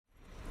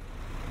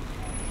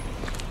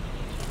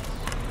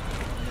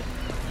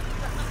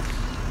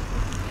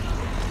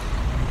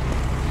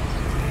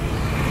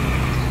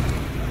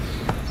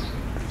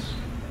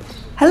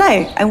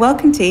Hello and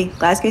welcome to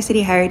Glasgow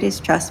City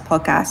Heritage Trust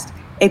podcast,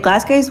 If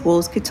Glasgow's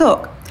Walls Could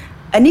Talk,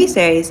 a new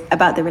series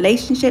about the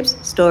relationships,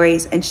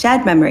 stories and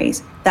shared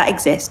memories that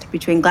exist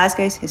between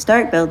Glasgow's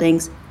historic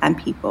buildings and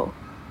people.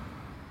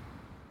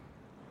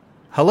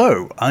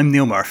 Hello, I'm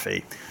Neil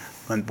Murphy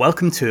and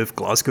welcome to If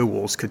Glasgow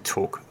Walls Could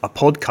Talk, a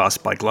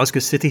podcast by Glasgow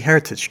City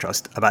Heritage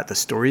Trust about the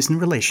stories and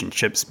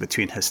relationships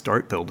between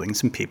historic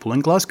buildings and people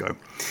in Glasgow.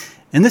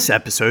 In this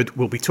episode,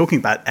 we'll be talking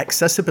about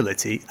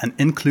accessibility and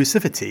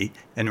inclusivity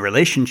in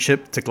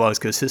relationship to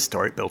Glasgow's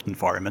historic built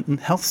environment and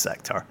health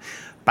sector.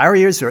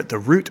 Barriers are at the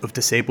root of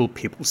disabled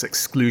people's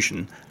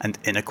exclusion and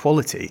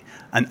inequality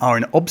and are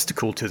an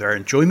obstacle to their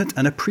enjoyment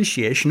and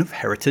appreciation of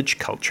heritage,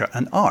 culture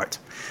and art.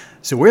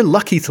 So we're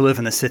lucky to live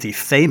in a city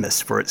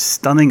famous for its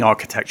stunning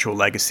architectural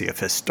legacy of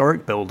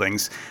historic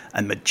buildings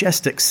and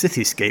majestic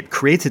cityscape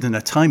created in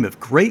a time of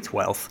great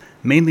wealth,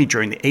 mainly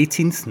during the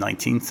 18th,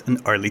 19th and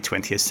early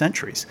 20th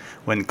centuries,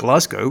 when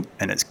Glasgow,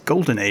 in its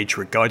golden age,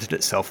 regarded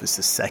itself as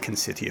the second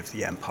city of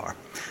the empire.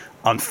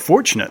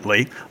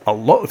 Unfortunately, a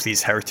lot of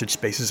these heritage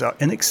spaces are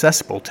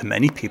inaccessible to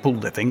many people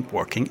living,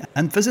 working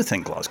and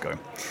visiting Glasgow.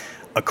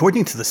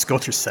 According to the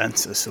Scottish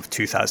Census of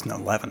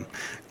 2011,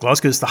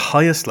 Glasgow is the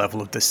highest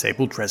level of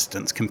disabled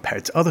residents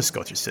compared to other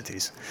Scottish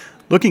cities.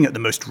 Looking at the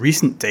most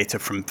recent data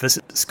from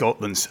Visit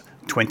Scotland's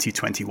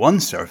 2021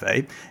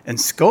 survey, in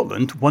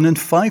Scotland, 1 in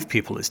 5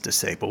 people is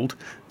disabled,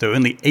 though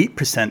only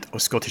 8%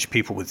 of Scottish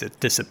people with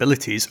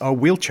disabilities are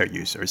wheelchair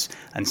users,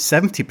 and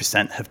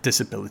 70% have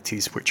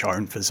disabilities which are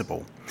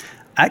invisible.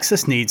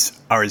 Access needs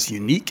are as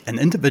unique and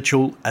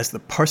individual as the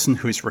person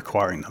who is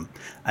requiring them,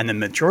 and in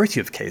the majority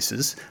of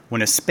cases,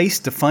 when a space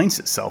defines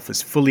itself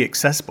as fully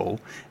accessible,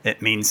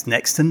 it means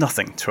next to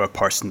nothing to a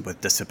person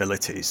with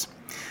disabilities.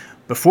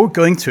 Before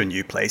going to a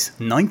new place,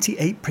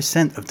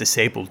 98% of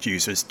disabled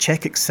users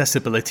check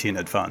accessibility in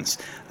advance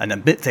and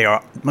admit they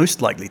are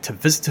most likely to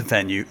visit a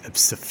venue if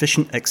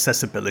sufficient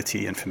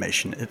accessibility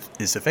information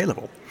is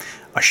available.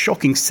 A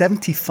shocking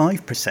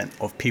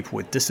 75% of people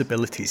with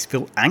disabilities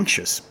feel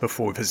anxious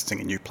before visiting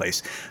a new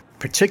place,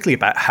 particularly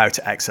about how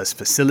to access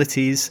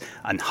facilities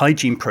and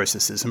hygiene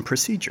processes and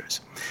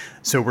procedures.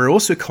 So we're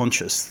also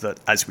conscious that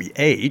as we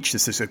age,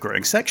 this is a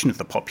growing section of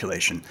the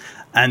population,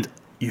 and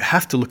you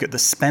have to look at the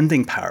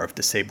spending power of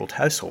disabled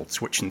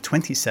households, which in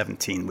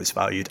 2017 was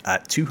valued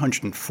at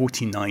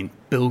 £249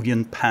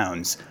 billion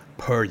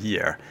per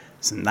year.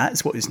 And that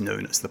is what is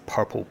known as the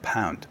purple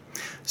pound.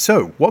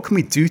 So what can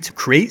we do to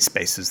create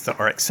spaces that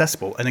are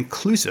accessible and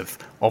inclusive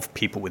of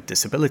people with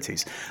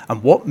disabilities?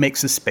 And what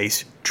makes a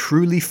space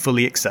truly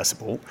fully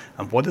accessible?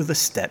 And what are the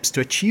steps to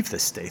achieve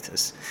this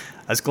status?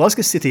 As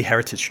Glasgow City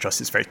Heritage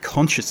Trust is very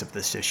conscious of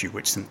this issue,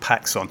 which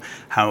impacts on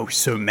how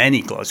so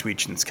many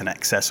Glaswegians can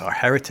access our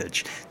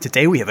heritage,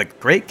 today we have a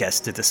great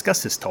guest to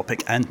discuss this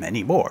topic and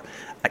many more,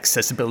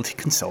 accessibility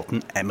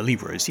consultant Emily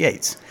Rose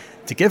Yates.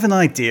 To give an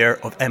idea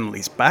of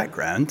Emily's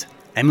background,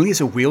 Emily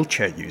is a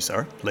wheelchair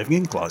user living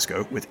in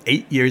Glasgow with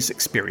 8 years'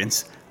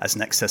 experience as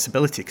an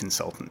accessibility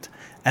consultant.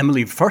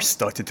 Emily first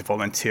started to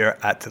volunteer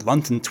at the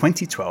London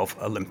 2012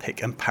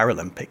 Olympic and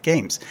Paralympic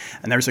Games.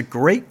 And there's a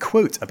great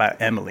quote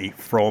about Emily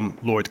from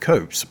Lord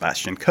Coe,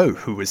 Sebastian Coe,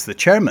 who was the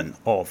chairman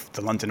of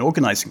the London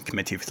Organising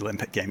Committee for the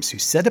Olympic Games, who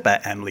said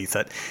about Emily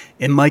that,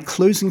 "In my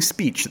closing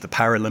speech at the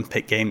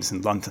Paralympic Games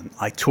in London,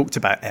 I talked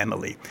about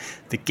Emily.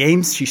 The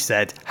Games," she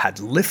said, "had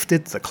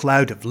lifted the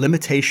cloud of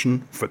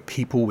limitation for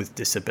people with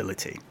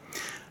disability."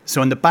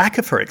 So on the back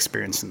of her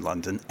experience in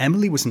London,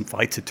 Emily was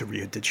invited to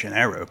Rio de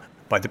Janeiro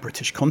by the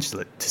British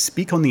Consulate to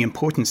speak on the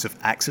importance of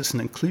access and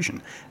inclusion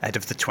ahead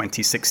of the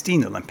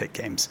 2016 Olympic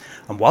Games.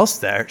 And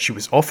whilst there, she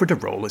was offered a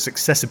role as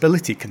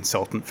accessibility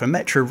consultant for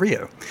Metro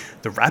Rio,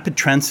 the rapid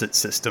transit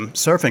system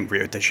serving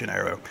Rio de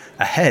Janeiro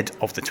ahead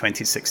of the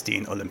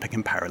 2016 Olympic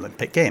and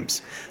Paralympic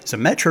Games. So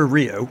Metro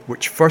Rio,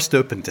 which first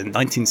opened in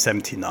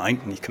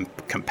 1979, and you can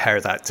compare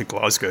that to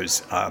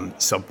Glasgow's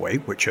subway,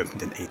 which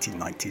opened in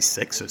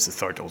 1896, so it's the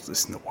third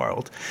oldest in the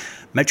world.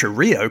 Metro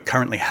Rio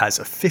currently has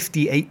a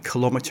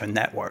 58-kilometre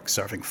network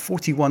serving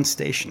 41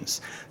 stations.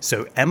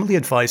 So Emily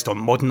advised on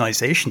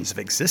modernisations of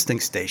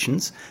existing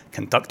stations,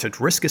 conducted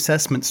risk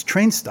assessments,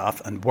 trained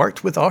staff, and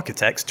worked with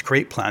architects to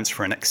create plans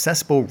for an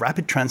accessible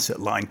rapid transit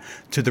line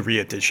to the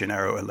Rio de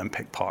Janeiro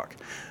Olympic Park.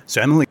 So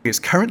Emily is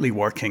currently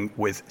working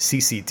with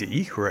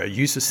CCD, who are a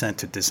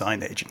user-centred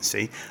design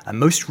agency, and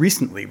most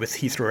recently with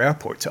Heathrow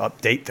Airport to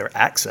update their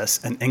access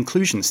and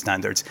inclusion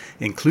standards,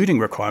 including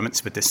requirements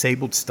for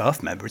disabled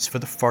staff members for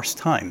the first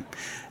time.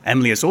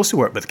 Emily has also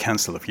worked with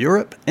Council of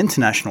Europe,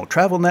 international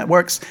travel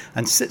networks,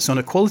 and sits on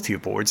equality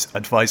boards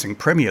advising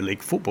Premier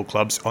League football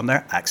clubs on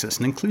their access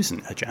and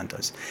inclusion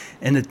agendas.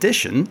 In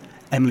addition,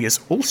 Emily has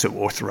also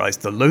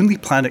authorised the Lonely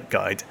Planet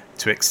Guide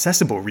to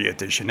accessible Rio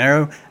de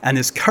Janeiro and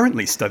is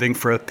currently studying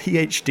for a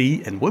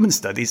PhD in Women's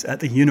Studies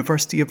at the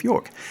University of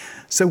York.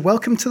 So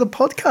welcome to the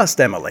podcast,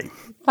 Emily.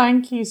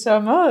 Thank you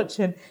so much,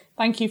 and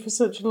thank you for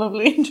such a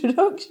lovely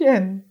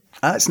introduction.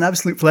 It's an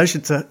absolute pleasure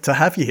to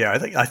have you here.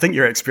 I think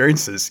your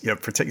experiences,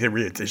 particularly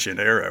Rio de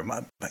Janeiro,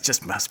 that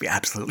just must be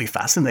absolutely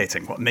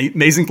fascinating. What an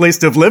amazing place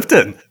to have lived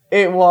in.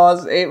 It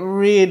was. It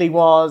really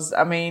was.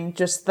 I mean,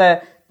 just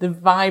the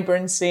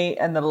vibrancy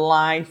and the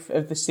life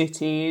of the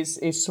city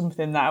is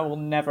something that I will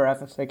never,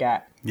 ever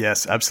forget.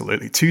 Yes,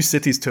 absolutely. 2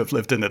 cities to have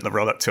lived in the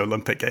run-up to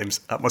Olympic Games.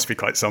 That must be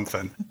quite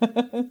something.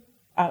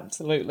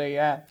 Absolutely,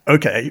 yeah.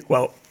 Okay,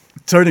 well,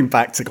 turning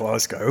back to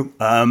Glasgow,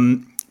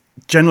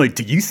 generally,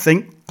 do you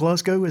think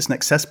Glasgow is an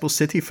accessible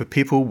city for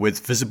people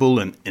with visible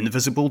and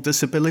invisible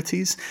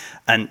disabilities?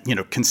 And,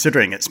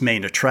 considering its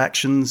main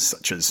attractions,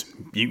 such as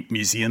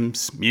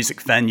museums,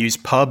 music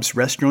venues, pubs,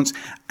 restaurants,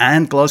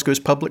 and Glasgow's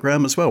public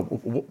realm as well,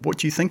 what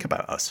do you think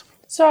about us?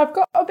 So I've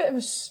got a bit of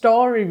a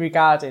story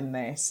regarding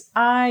this.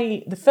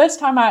 The first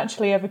time I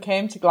actually ever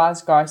came to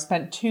Glasgow, I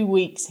spent 2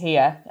 weeks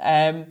here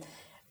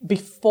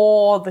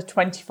before the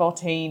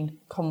 2014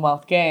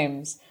 Commonwealth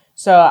Games.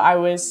 So I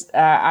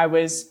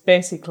was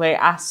basically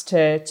asked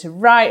to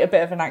write a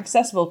bit of an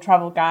accessible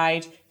travel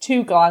guide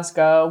to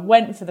Glasgow,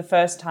 went for the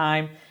first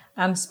time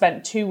and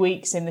spent 2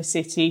 weeks in the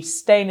city,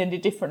 staying in a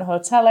different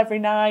hotel every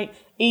night,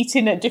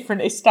 eating at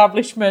different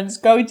establishments,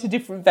 going to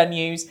different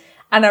venues.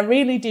 And I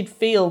really did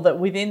feel that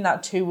within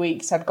that 2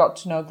 weeks, I'd got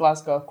to know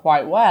Glasgow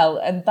quite well.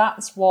 And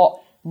that's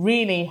what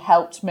really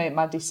helped make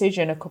my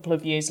decision a couple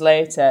of years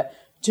later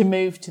to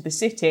move to the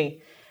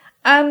city.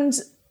 And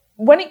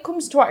when it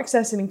comes to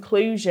access and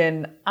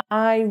inclusion,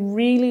 I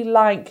really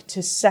like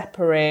to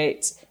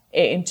separate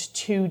it into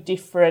 2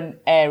 different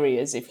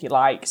areas, if you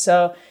like.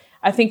 So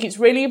I think it's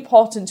really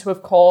important to,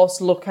 of course,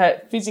 look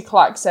at physical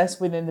access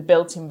within the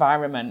built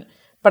environment.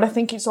 But I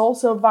think it's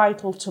also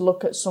vital to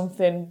look at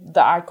something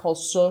that I call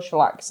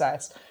social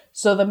access.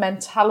 So the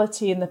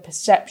mentality and the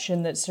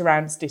perception that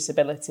surrounds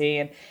disability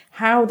and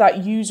how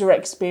that user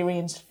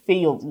experience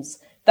feels.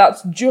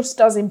 That's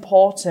just as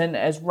important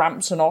as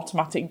ramps and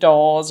automatic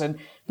doors and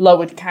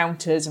lowered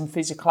counters and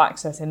physical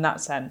access in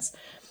that sense.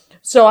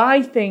 So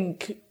I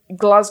think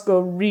Glasgow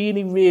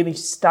really, really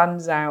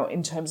stands out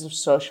in terms of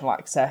social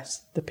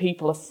access. The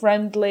people are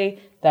friendly,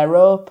 they're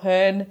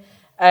open,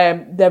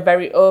 they're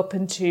very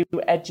open to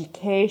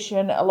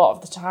education a lot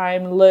of the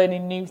time,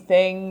 learning new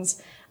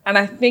things. And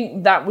I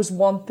think that was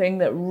one thing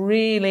that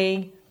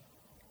really,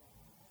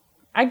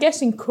 I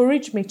guess,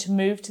 encouraged me to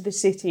move to the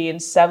city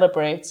and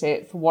celebrate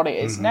it for what it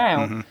is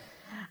now. Mm-hmm.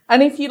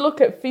 And if you look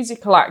at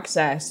physical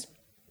access,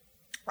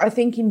 I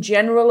think in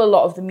general, a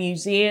lot of the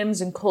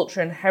museums and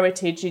culture and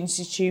heritage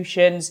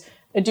institutions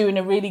are doing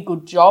a really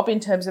good job in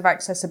terms of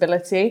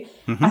accessibility.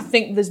 Mm-hmm. I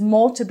think there's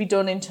more to be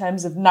done in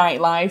terms of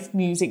nightlife,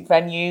 music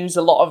venues.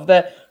 A lot of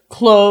the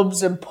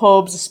clubs and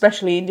pubs,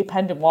 especially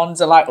independent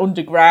ones, are like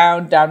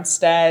underground,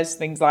 downstairs,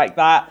 things like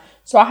that.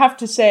 So I have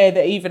to say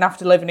that even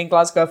after living in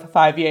Glasgow for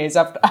 5 years,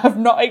 I've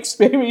not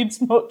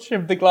experienced much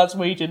of the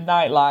Glaswegian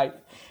nightlife.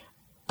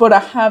 But I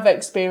have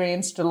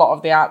experienced a lot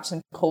of the arts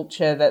and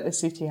culture that the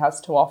city has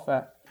to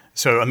offer.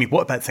 So, I mean,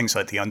 what about things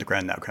like the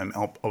underground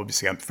network?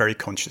 Obviously, I'm very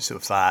conscious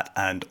of that.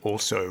 And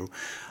also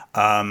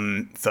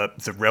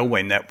the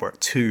railway network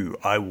too.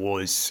 I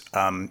was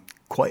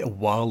quite a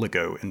while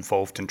ago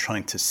involved in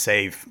trying to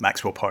save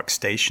Maxwell Park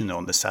Station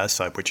on the south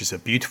side, which is a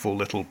beautiful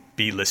little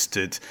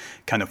B-listed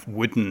kind of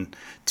wooden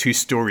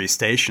 2-story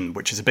station,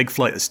 which is a big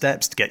flight of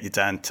steps to get you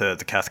down to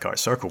the Cathcart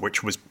Circle,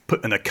 which was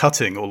put in a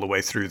cutting all the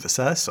way through the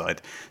south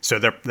side. So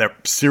there are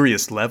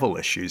serious level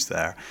issues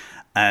there.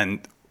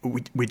 And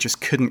we just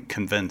couldn't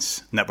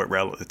convince Network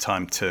Rail at the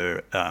time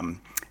to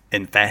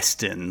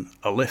invest in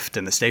a lift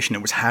in the station.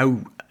 It was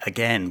how,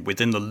 again,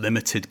 within the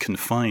limited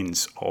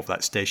confines of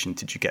that station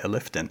did you get a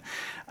lift in.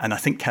 And I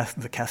think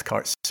the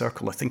Cathcart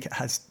Circle, I think it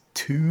has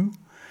 2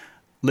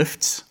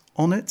 lifts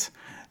on it.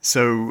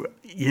 So,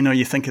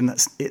 you're thinking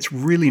it's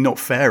really not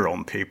fair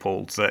on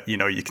people that,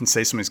 you can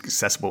say something's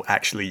accessible,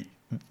 actually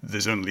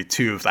there's only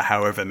 2 of the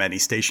however many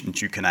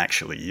stations you can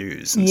actually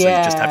use. And so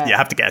you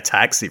have to get a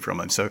taxi from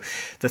them. So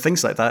the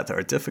things like that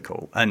are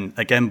difficult. And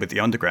again, with the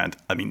underground,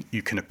 I mean,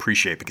 you can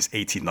appreciate, because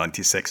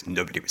 1896,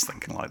 nobody was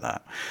thinking like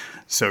that.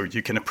 So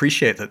you can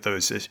appreciate that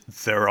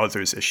there are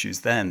those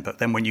issues then. But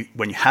then when you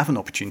have an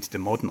opportunity to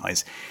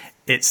modernize,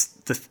 it's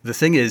the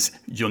thing is,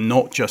 you're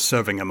not just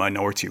serving a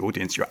minority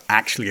audience, you're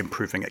actually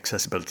improving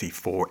accessibility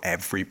for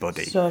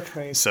everybody. So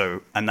true.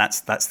 So, and that's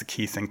the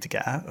key thing to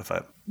get out of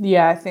it.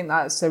 Yeah, I think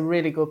that's a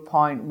really good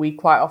point. We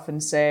quite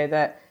often say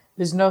that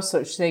there's no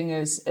such thing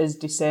as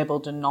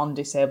disabled and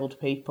non-disabled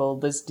people.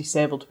 There's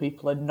disabled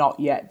people and not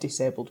yet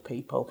disabled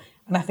people.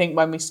 And I think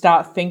when we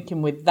start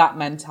thinking with that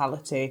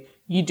mentality,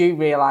 you do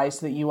realise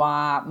that you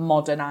are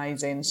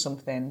modernising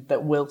something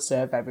that will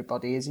serve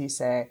everybody, as you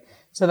say.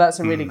 So that's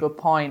a really good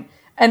point.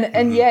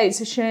 And yeah,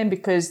 it's a shame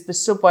because the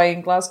subway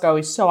in Glasgow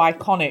is so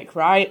iconic,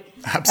 right?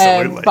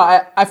 Absolutely.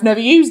 But I've never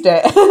used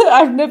it.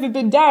 I've never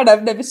been down.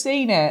 I've never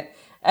seen it.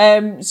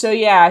 So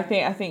yeah,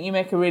 I think you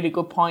make a really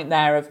good point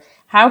there of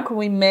how can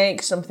we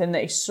make something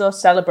that is so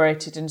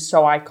celebrated and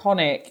so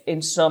iconic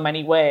in so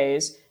many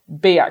ways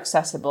be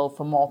accessible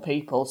for more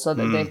people so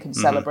that they can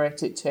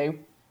celebrate it too.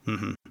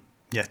 Mm-hmm.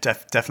 Yeah,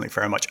 definitely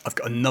very much. I've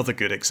got another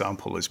good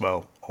example as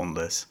well on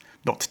this,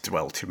 not to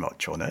dwell too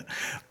much on it,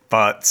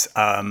 but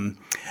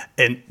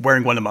in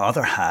wearing one of my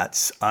other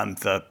hats, I'm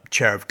the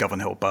chair of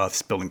Govanhill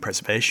Bath's Building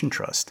Preservation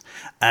Trust.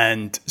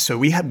 And so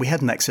we had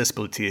an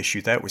accessibility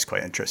issue there. It was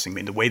quite interesting. I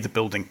mean, the way the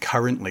building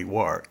currently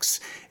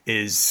works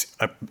is,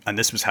 and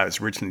this was how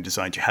it's originally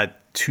designed, you had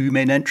two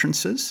main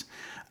entrances.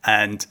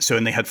 And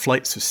they had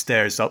flights of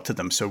stairs up to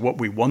them. So what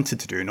we wanted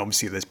to do, and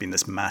obviously there's been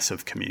this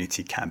massive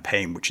community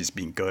campaign, which has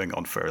been going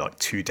on for like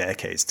 2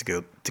 decades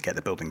to get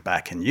the building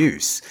back in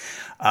use.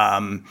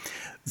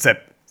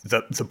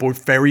 The board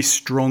very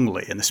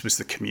strongly, and this was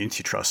the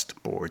Community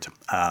Trust board,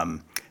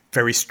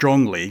 very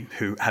strongly,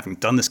 who, having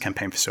done this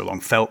campaign for so long,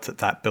 felt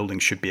that building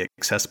should be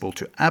accessible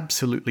to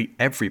absolutely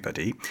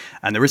everybody.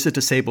 And there is a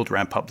disabled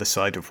ramp up the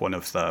side of one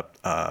of the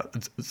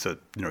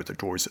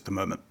doors at the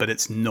moment, but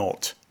it's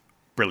not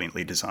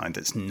brilliantly designed.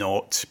 It's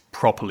not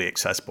properly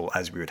accessible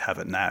as we would have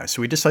it now.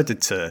 So we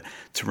decided to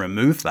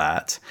remove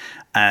that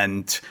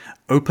and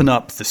open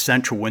up the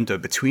central window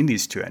between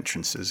these two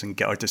entrances and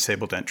get our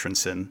disabled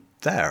entrance in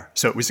there.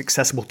 So it was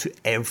accessible to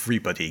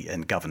everybody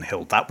in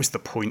Govanhill. That was the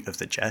point of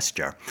the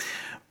gesture.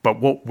 But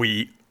what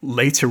we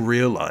later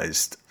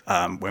realized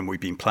when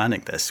we've been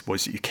planning this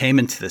was you came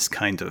into this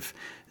kind of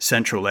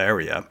central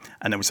area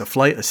and there was a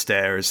flight of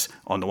stairs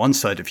on the one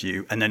side of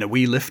you and then a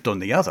wee lift on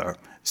the other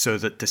so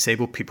that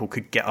disabled people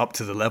could get up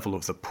to the level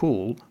of the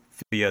pool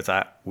via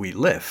that wee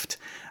lift.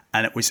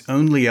 And it was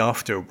only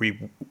after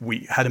we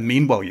had a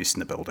meanwhile use in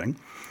the building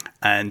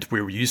and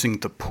we were using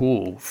the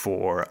pool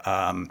for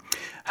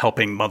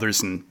helping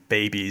mothers and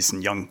babies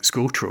and young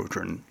school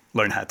children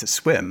learn how to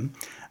swim.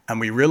 And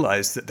we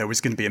realized that there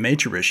was going to be a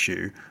major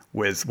issue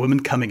with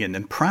women coming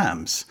in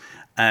prams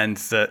and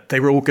that they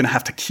were all going to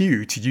have to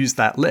queue to use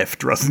that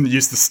lift rather than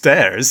use the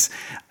stairs.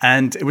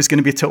 And it was going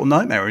to be a total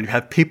nightmare. And you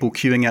had people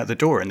queuing out the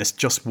door and this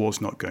just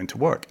was not going to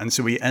work. And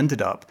so we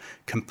ended up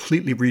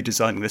completely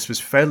redesigning, this was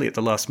fairly at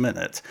the last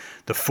minute,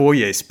 the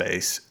foyer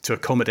space to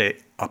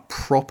accommodate a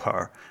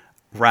proper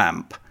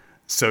ramp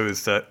so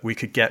that we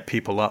could get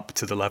people up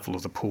to the level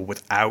of the pool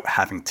without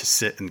having to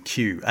sit and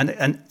queue. And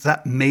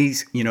that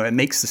it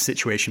makes the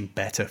situation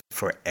better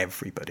for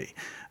everybody.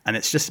 And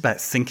it's just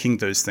about thinking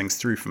those things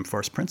through from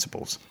first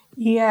principles.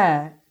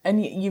 Yeah,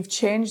 and you've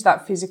changed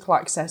that physical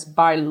access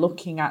by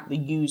looking at the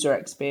user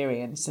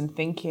experience and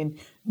thinking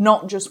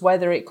not just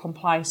whether it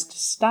complies to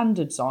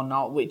standards or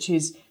not, which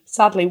is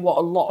sadly what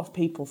a lot of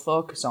people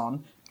focus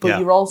on, but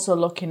you're also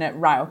looking at,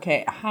 right,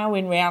 okay, how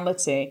in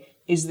reality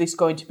is this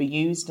going to be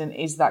used and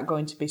is that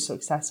going to be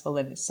successful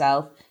in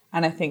itself?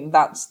 And I think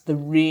that's the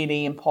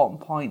really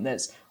important point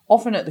that's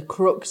often at the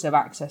crux of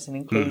access and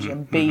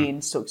inclusion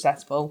being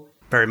successful.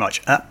 Very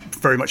much. That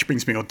very much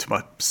brings me on to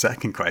my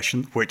second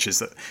question, which is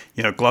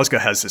that, Glasgow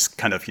has this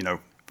kind of,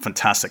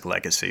 fantastic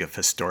legacy of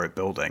historic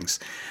buildings.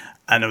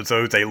 And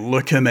although they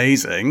look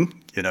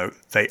amazing,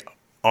 they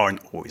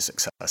aren't always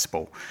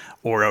accessible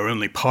or are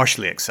only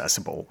partially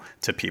accessible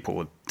to people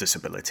with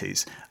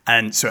disabilities.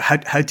 And so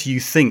how do you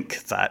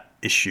think that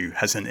issue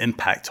has an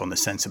impact on the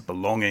sense of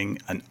belonging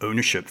and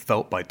ownership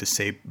felt by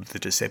the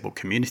disabled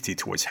community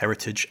towards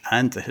heritage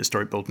and the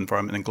historic built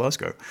environment in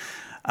Glasgow?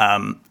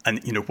 And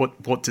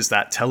what does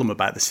that tell them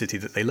about the city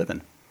that they live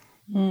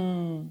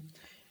in?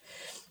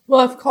 Well,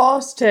 of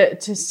course,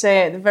 to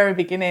say at the very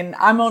beginning,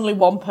 I'm only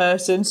one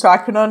person, so I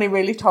can only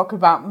really talk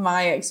about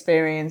my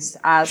experience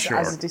as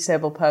a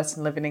disabled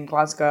person living in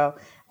Glasgow.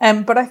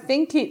 But I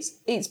think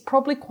it's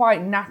probably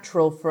quite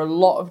natural for a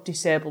lot of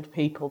disabled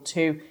people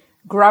to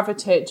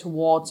gravitate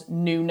towards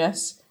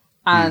newness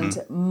and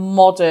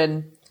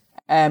modern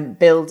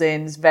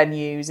buildings,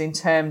 venues in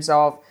terms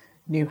of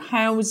new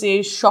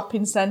houses,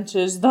 shopping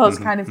centres, those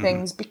kind of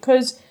things.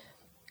 Because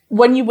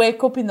when you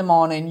wake up in the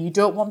morning, you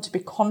don't want to be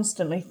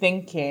constantly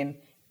thinking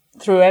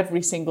through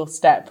every single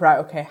step, right,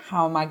 okay,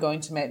 how am I going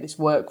to make this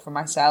work for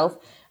myself?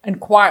 And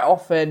quite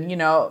often,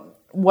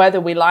 whether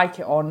we like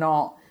it or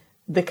not,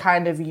 the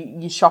kind of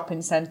your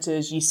shopping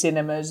centres, your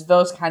cinemas,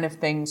 those kind of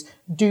things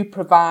do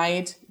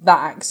provide that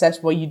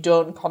access where you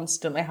don't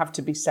constantly have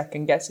to be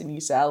second guessing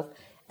yourself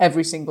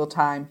every single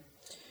time.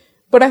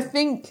 But I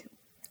think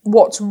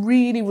what's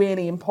really,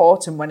 really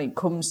important when it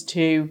comes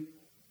to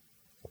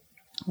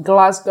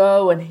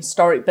Glasgow and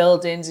historic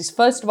buildings is,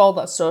 first of all,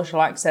 that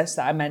social access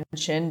that I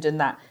mentioned and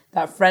that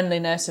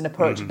friendliness and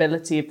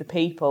approachability of the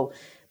people.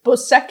 But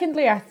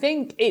secondly, I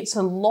think it's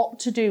a lot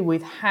to do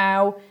with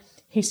how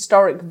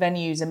historic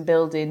venues and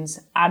buildings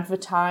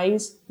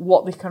advertise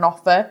what they can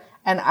offer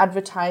and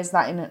advertise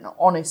that in an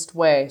honest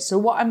way. So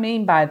what I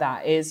mean by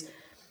that is,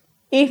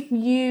 if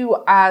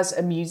you as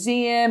a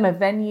museum, a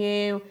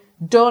venue,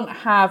 don't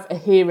have a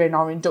hearing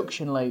or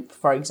induction loop,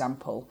 for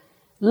example,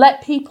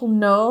 let people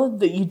know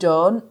that you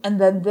don't,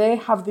 and then they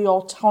have the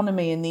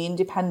autonomy and the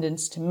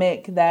independence to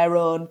make their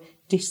own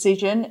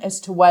decision as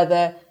to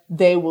whether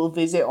they will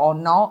visit or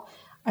not.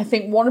 I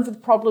think one of the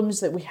problems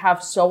that we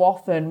have so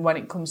often when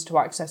it comes to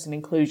access and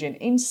inclusion,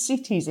 in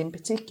cities in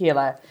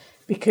particular,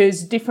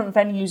 because different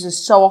venues are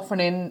so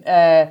often in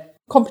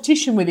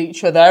competition with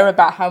each other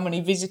about how many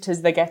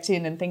visitors they're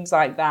getting and things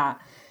like that,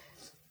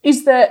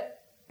 is that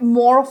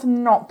more often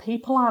than not,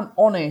 people aren't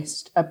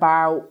honest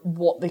about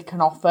what they can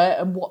offer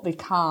and what they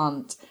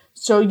can't.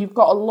 So you've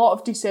got a lot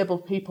of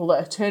disabled people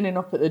that are turning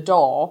up at the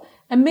door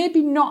and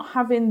maybe not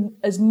having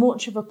as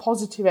much of a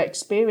positive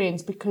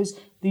experience because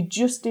they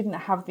just didn't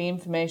have the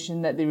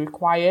information that they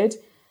required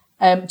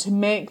to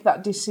make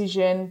that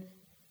decision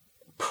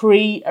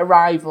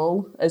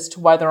pre-arrival as to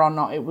whether or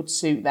not it would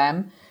suit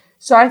them.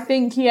 So I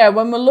think,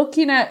 when we're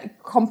looking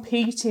at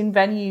competing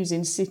venues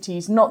in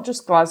cities, not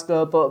just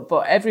Glasgow,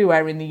 but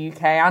everywhere in the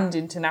UK and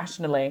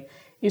internationally,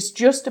 it's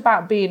just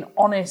about being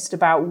honest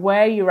about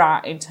where you're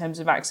at in terms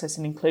of access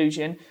and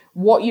inclusion,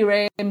 what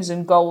your aims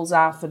and goals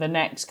are for the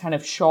next kind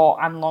of short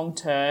and long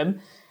term,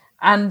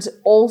 and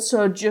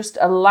also just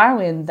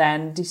allowing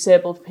then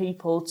disabled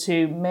people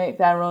to make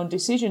their own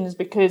decisions,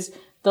 because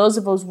those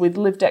of us with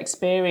lived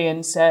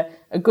experience are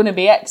going to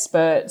be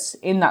experts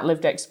in that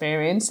lived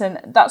experience, and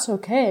that's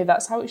okay.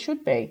 That's how it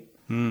should be.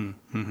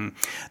 Mm-hmm.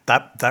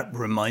 That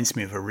reminds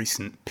me of a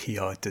recent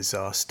PR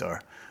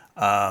disaster,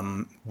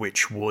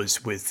 which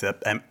was with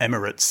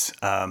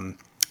Emirates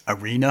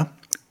Arena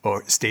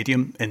or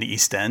stadium in the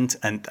East End,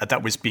 and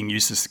that was being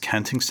used as the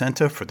counting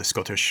centre for the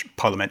Scottish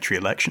parliamentary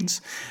elections.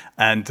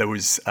 And there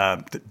was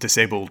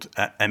disabled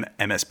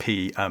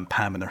MSP,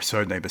 Pam, and her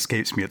surname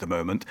escapes me at the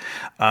moment,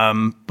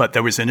 but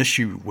there was an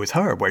issue with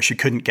her where she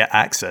couldn't get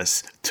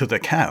access to the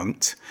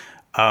count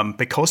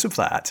because of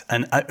that.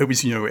 And it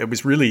was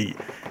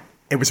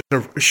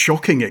a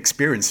shocking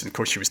experience. And of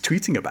course, she was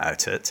tweeting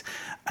about it,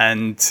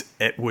 and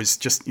it was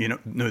just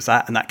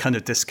that and that kind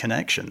of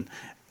disconnection.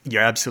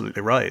 You're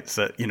absolutely right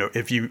that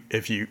if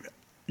you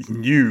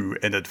knew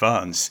in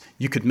advance,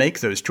 you could make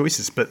those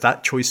choices, but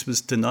that choice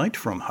was denied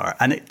from her,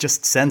 and it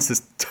just sends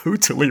this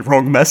totally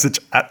wrong message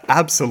at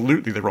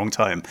absolutely the wrong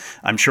time.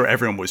 I'm sure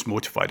everyone was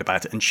mortified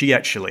about it, and she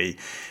actually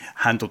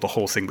handled the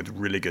whole thing with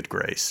really good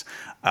grace.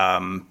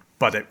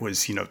 But it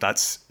was,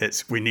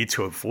 we need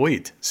to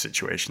avoid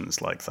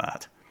situations like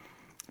that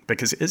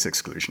because it is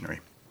exclusionary.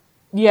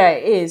 Yeah,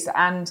 it is,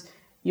 and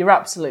you're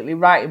absolutely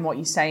right in what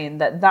you're saying,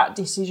 that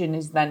decision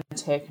is then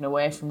taken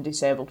away from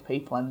disabled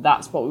people, and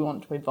that's what we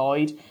want to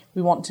avoid.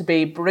 We want to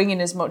be bringing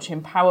as much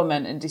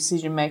empowerment and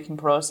decision-making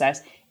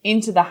process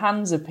into the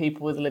hands of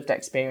people with lived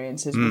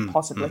experience as we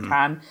possibly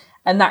can,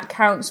 and that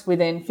counts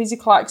within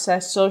physical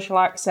access, social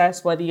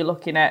access, whether you're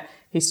looking at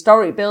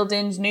historic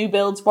buildings, new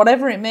builds,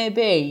 whatever it may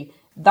be.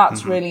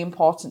 That's really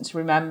important to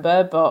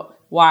remember, but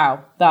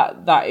wow,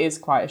 that is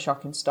quite a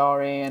shocking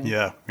story, and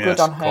good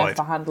on her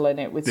for handling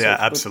it with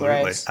such good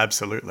grace.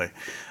 Absolutely.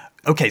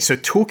 Okay, so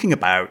talking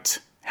about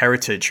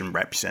heritage and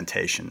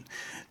representation,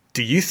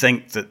 do you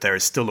think that there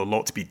is still a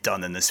lot to be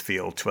done in this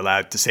field to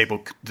allow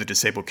the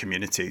disabled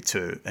community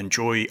to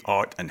enjoy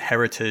art and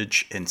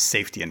heritage in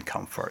safety and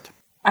comfort?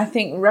 I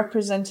think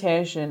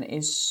representation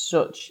is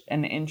such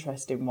an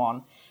interesting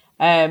one.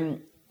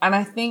 And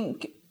I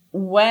think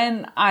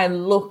when I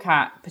look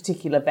at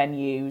particular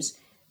venues,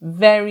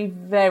 very,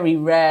 very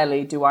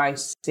rarely do I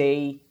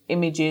see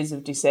images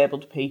of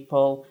disabled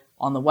people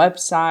on the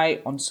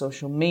website, on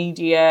social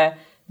media.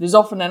 There's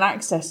often an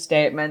access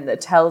statement that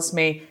tells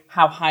me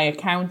how high a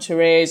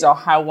counter is or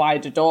how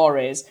wide a door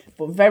is,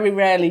 but very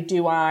rarely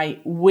do I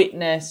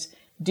witness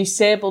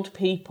disabled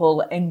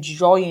people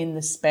enjoying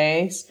the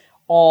space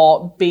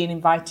or being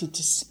invited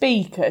to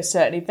speak at a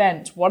certain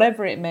event,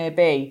 whatever it may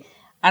be.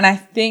 And I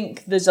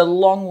think there's a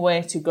long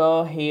way to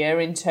go here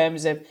in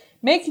terms of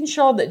making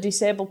sure that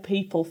disabled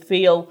people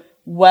feel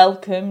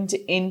welcomed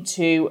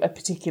into a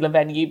particular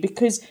venue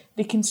because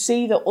they can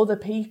see that other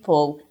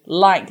people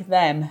like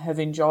them have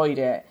enjoyed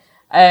it.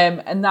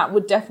 And that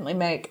would definitely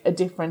make a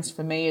difference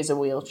for me as a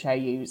wheelchair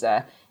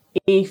user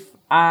if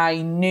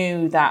I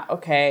knew that,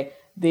 okay,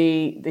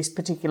 this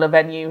particular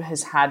venue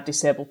has had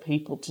disabled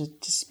people to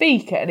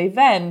speak at an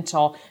event,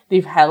 or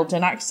they've held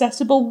an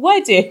accessible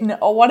wedding,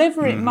 or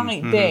whatever it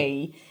might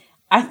be.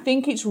 I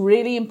think it's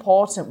really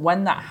important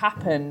when that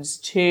happens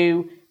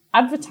to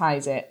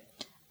advertise it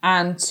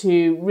and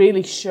to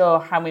really show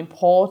how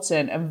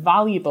important and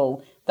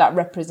valuable that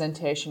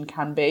representation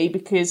can be,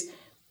 because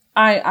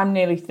I'm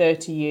nearly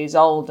 30 years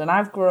old and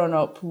I've grown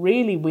up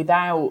really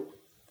without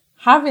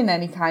having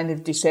any kind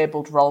of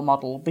disabled role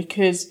model,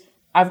 because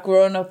I've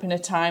grown up in a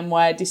time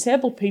where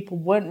disabled people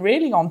weren't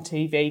really on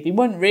TV, they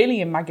weren't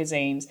really in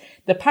magazines.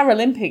 The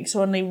Paralympics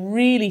only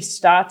really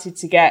started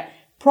to get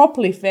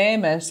properly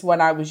famous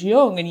when I was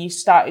young, and you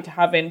started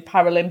having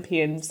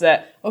Paralympians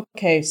that,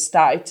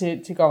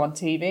 started to go on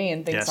TV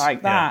and things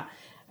like that.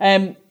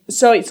 Yeah.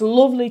 So it's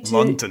lovely to...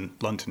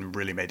 London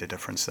really made a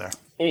difference there.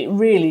 It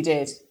really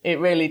did.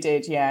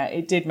 Yeah,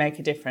 it did make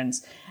a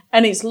difference.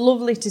 And it's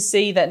lovely to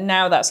see that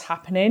now that's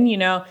happening. You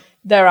know,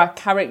 there are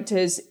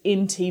characters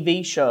in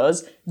TV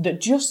shows that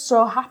just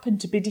so happen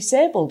to be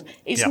disabled.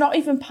 It's not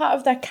even part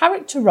of their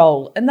character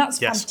role, and that's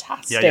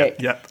fantastic.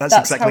 Yeah. That's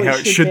exactly how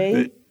it should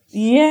be.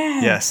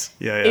 Yeah. Yes.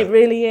 Yeah. It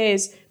really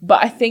is.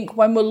 But I think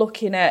when we're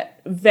looking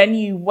at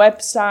venue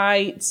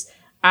websites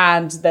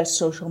and their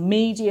social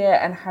media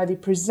and how they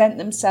present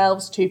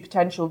themselves to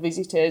potential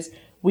visitors,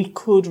 we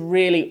could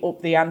really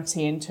up the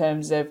ante in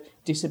terms of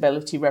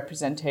disability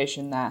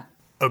representation there.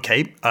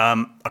 Okay,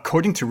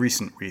 according to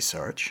recent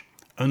research,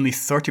 only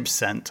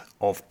 30%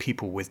 of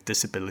people with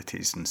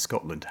disabilities in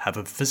Scotland have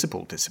a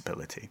visible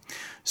disability.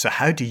 So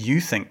how do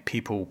you think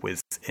people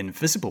with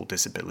invisible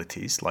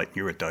disabilities, like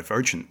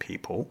neurodivergent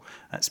people,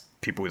 that's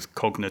people with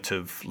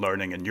cognitive,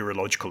 learning and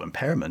neurological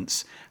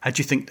impairments, how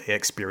do you think they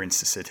experience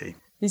the city?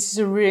 This is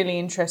a really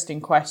interesting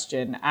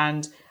question,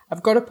 and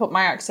I've got to put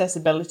my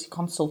accessibility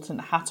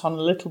consultant hat on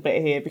a little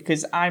bit here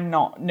because I'm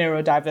not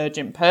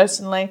neurodivergent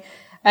personally.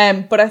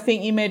 But I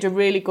think you made a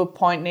really good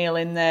point, Neil,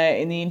 in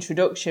the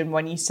introduction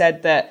when you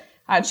said that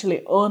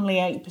actually only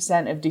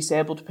 8% of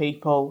disabled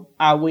people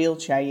are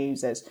wheelchair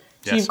users.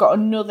 So You've got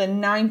another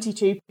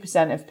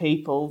 92% of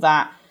people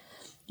that,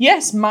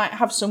 yes, might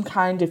have some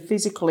kind of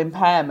physical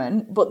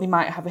impairment, but they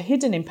might have a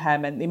hidden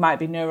impairment. They might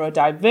be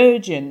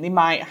neurodivergent. They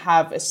might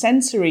have a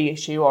sensory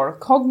issue or a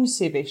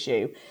cognitive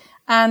issue.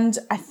 And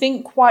I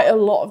think quite a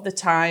lot of the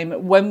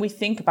time when we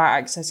think about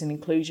access and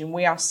inclusion,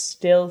 we are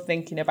still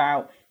thinking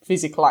about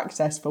physical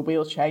access for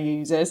wheelchair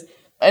users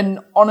and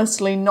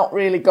honestly not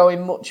really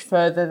going much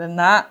further than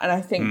that. And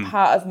I think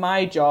part of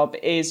my job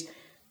is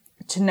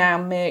to now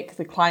make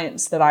the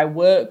clients that I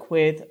work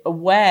with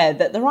aware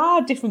that there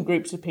are different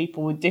groups of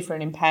people with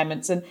different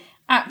impairments and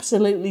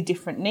absolutely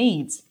different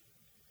needs.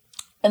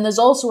 And there's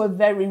also a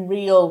very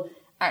real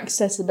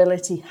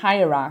accessibility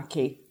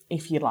hierarchy,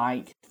 if you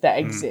like, that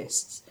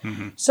exists.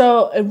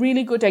 So a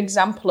really good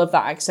example of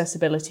that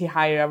accessibility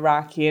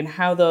hierarchy and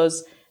how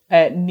those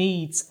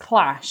needs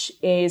clash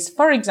is,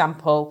 for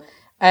example,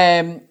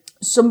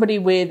 somebody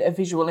with a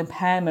visual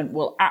impairment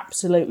will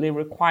absolutely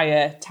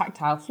require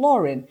tactile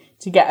flooring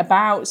to get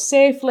about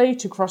safely,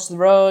 to cross the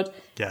road.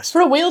 Yes.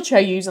 For a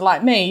wheelchair user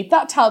like me,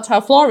 that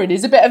tactile flooring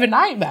is a bit of a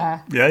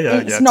nightmare.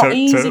 It's not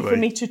easy totally. for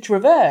me to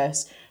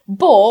traverse.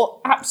 But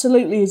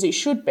absolutely as it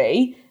should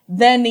be,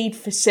 their need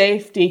for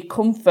safety,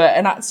 comfort,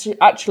 and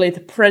actually the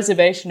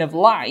preservation of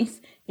life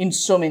in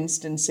some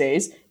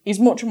instances is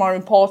much more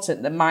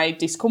important than my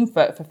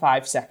discomfort for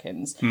 5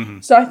 seconds.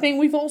 So I think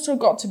we've also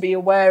got to be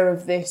aware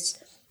of this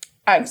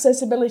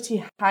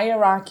accessibility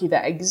hierarchy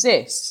that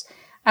exists.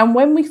 And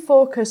when we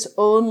focus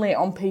only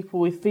on people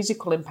with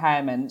physical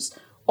impairments,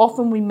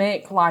 often we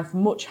make life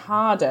much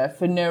harder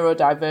for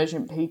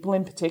neurodivergent people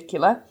in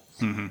particular.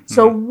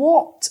 So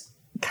what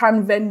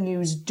can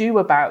venues do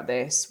about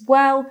this?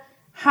 Well,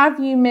 have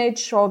you made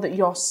sure that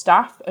your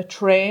staff are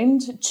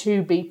trained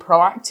to be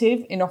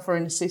proactive in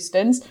offering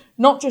assistance,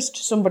 not just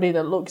to somebody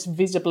that looks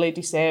visibly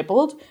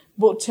disabled,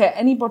 but to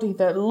anybody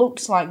that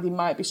looks like they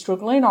might be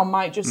struggling or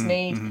might just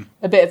need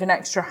a bit of an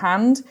extra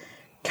hand?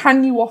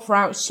 Can you offer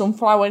out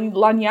sunflower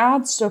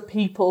lanyards so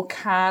people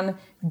can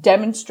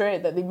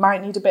demonstrate that they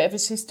might need a bit of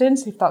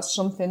assistance if that's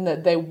something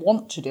that they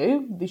want to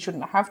do? They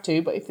shouldn't have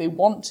to, but if they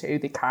want to,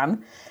 they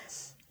can.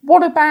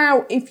 What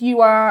about if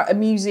you are a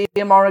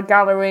museum or a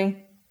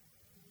gallery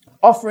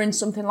offering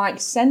something like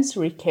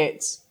sensory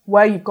kits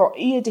where you've got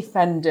ear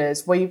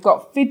defenders, where you've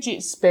got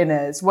fidget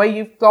spinners, where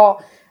you've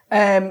got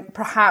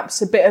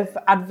perhaps a bit of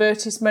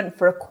advertisement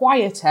for a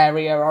quiet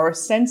area or a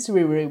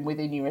sensory room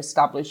within your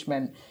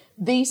establishment?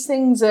 These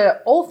things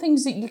are all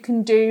things that you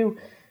can do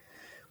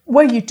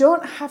where you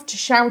don't have to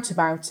shout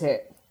about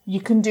it.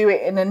 You can do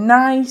it in a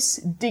nice,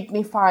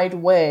 dignified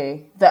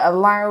way that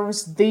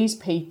allows these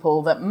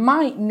people that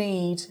might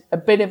need a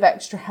bit of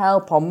extra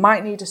help or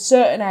might need a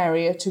certain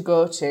area to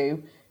go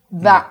to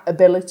that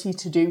ability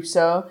to do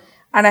so.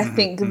 And I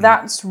think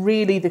that's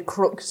really the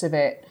crux of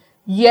it.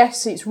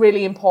 Yes, it's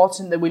really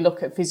important that we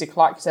look at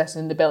physical access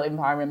in the built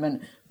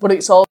environment, but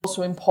it's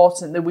also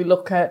important that we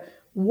look at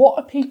what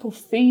are people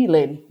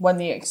feeling when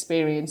they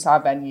experience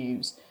our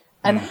venues.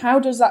 And how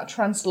does that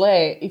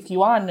translate if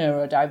you are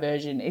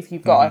neurodivergent, if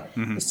you've got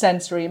a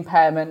sensory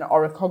impairment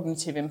or a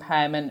cognitive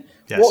impairment?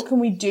 Yes. What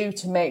can we do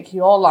to make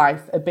your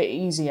life a bit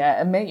easier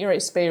and make your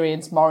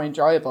experience more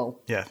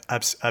enjoyable? Yeah,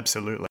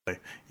 absolutely.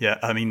 Yeah,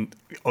 I mean,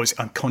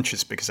 I'm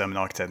conscious because I'm an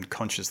architect, I'm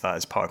conscious that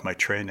as part of my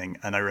training.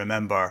 And I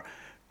remember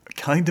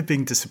kind of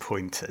being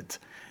disappointed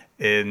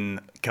in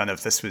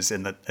this was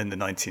in the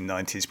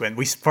 1990s when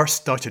we first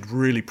started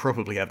really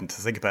probably having to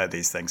think about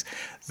these things.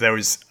 There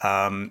was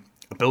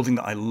a building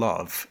that I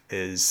love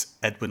is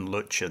Edwin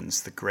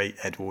Lutyens, the great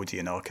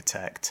Edwardian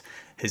architect.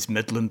 His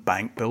Midland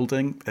Bank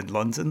building in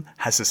London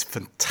has this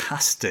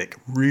fantastic,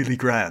 really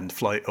grand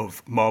flight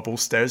of marble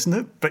stairs in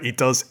it, but he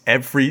does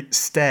every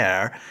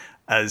stair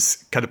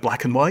as kind of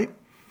black and white.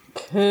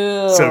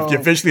 Cool. So if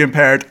you're visually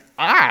impaired,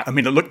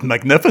 it looked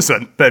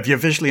magnificent, but if you're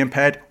visually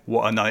impaired,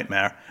 what a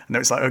nightmare. And it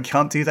was like, I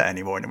can't do that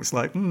anymore. And it was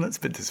like, that's a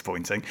bit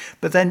disappointing.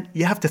 But then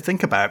you have to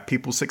think about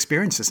people's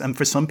experiences. And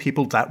for some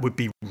people, that would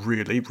be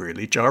really,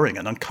 really jarring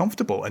and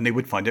uncomfortable. And they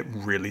would find it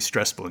really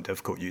stressful and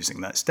difficult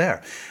using that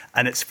stair.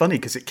 And it's funny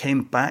because it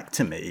came back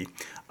to me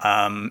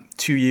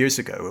 2 years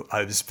ago.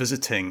 I was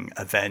visiting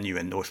a venue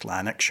in North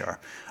Lanarkshire,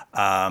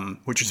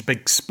 which is a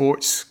big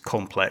sports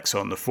complex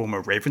on the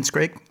former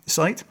Ravenscraig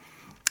site.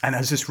 And it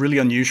has this really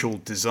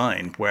unusual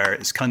design where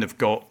it's kind of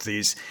got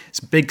these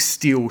big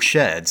steel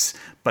sheds,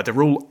 but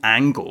they're all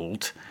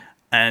angled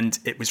And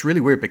it was really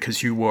weird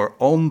because you were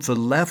on the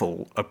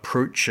level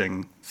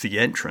approaching the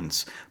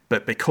entrance,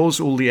 but because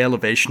all the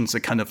elevations are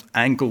kind of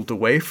angled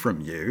away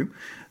from you,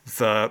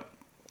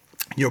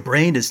 your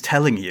brain is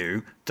telling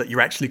you that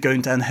you're actually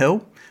going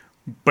downhill,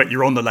 but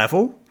you're on the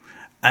level.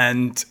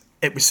 And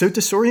it was so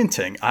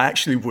disorienting. I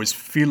actually was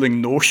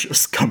feeling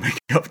nauseous coming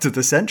up to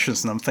this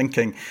entrance. And I'm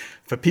thinking,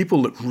 for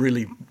people that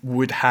really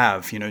would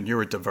have,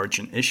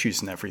 neurodivergent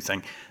issues and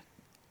everything,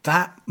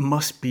 that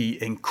must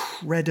be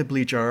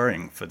incredibly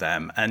jarring for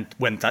them. And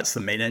when that's the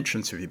main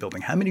entrance of your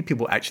building, how many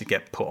people actually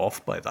get put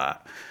off by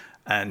that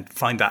and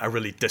find that a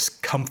really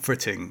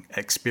discomforting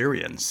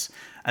experience?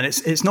 And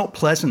it's not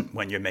pleasant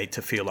when you're made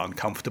to feel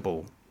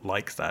uncomfortable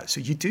like that.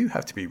 So you do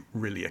have to be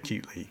really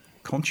acutely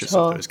conscious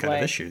of those kind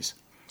of issues.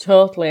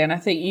 Totally. And I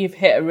think you've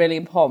hit a really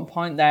important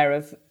point there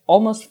of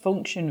almost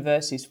function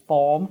versus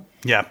form.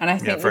 Yeah. And I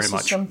think very this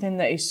much. is something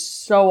that is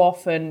so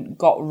often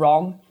got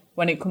wrong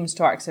when it comes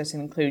to access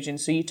and inclusion.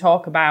 So you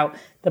talk about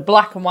the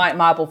black and white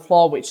marble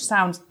floor, which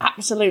sounds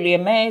absolutely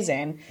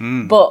amazing.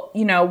 But,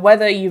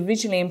 whether you're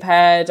visually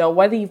impaired or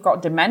whether you've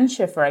got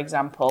dementia, for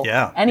example,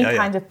 any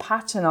kind of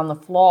pattern on the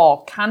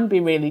floor can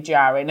be really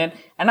jarring and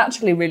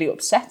actually really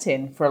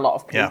upsetting for a lot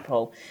of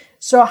people.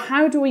 So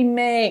how do we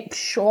make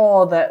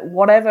sure that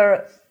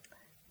whatever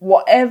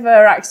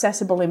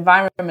accessible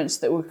environments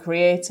that we're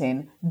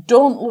creating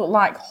don't look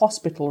like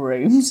hospital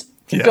rooms,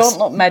 don't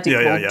look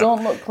medical,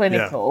 don't look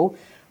clinical,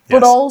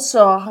 but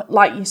also,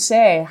 like you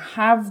say,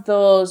 have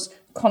those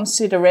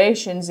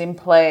considerations in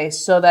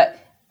place so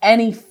that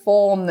any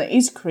form that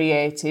is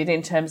created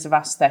in terms of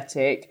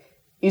aesthetic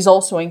is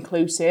also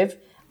inclusive.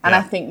 And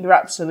I think you're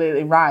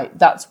absolutely right.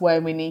 That's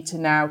where we need to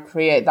now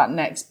create that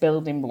next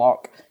building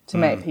block to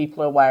make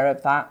people aware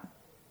of that.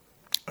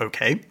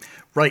 Okay.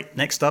 Right,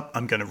 next up,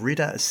 I'm going to read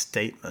out a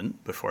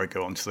statement before I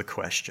go on to the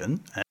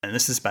question. And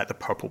this is about the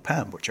purple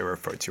pound, which I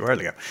referred to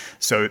earlier.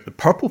 So the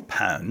purple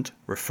pound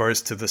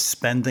refers to the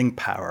spending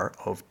power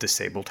of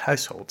disabled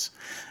households.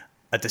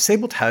 A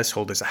disabled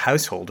household is a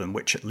household in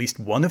which at least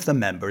one of the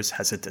members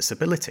has a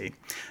disability.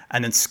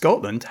 And in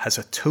Scotland has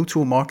a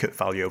total market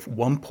value of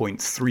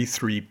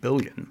 1.33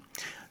 billion.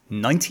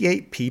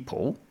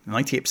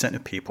 98%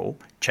 of people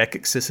check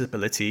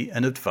accessibility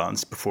in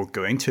advance before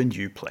going to a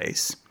new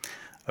place.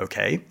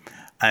 Okay.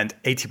 And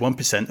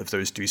 81% of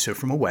those do so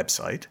from a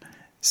website.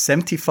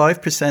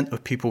 75%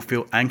 of people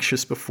feel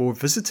anxious before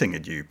visiting a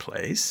new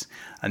place.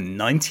 And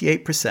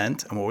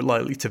 98% are more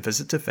likely to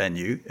visit a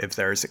venue if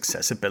there is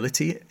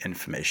accessibility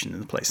information in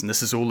the place. And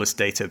this is all this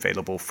data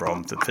available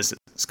from the Visit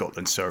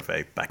Scotland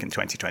survey back in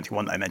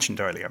 2021 I mentioned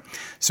earlier.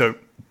 So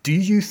do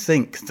you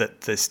think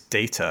that this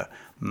data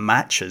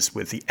matches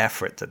with the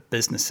effort that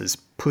businesses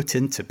put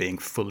into being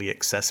fully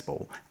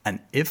accessible?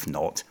 And if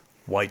not,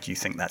 why do you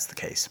think that's the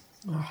case?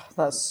 Oh,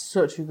 that's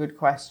such a good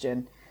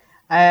question.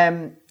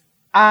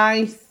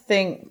 I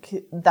think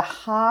the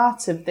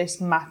heart of this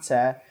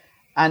matter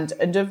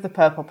and of the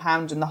Purple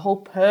Pound and the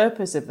whole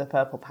purpose of the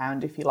Purple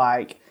Pound, if you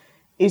like,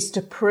 is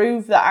to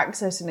prove that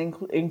access and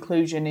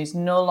inclusion is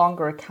no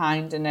longer a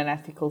kind and an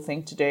ethical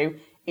thing to do.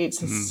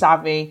 It's a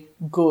savvy,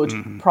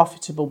 good,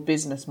 profitable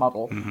business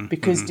model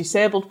because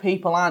disabled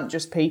people aren't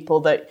just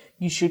people that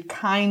you should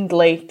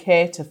kindly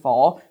cater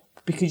for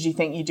because you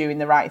think you're doing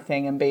the right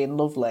thing and being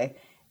lovely.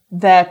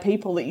 They're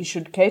people that you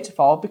should cater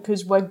for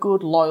because we're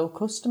good, loyal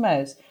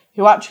customers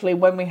who actually,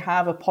 when we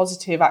have a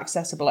positive,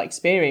 accessible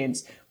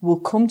experience, will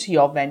come to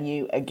your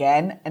venue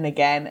again and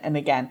again and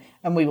again.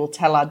 And we will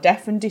tell our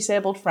deaf and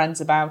disabled friends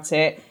about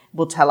it.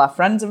 We'll tell our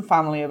friends and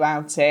family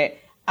about it.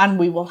 And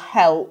we will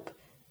help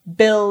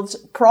build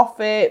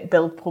profit,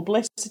 build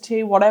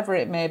publicity, whatever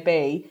it may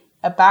be,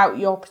 about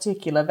your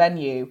particular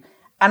venue.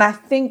 And I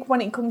think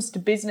when it comes to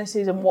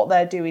businesses and what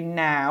they're doing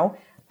now,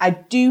 I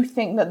do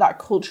think that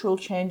cultural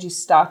change is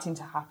starting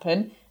to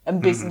happen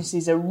and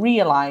businesses are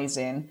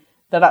realising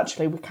that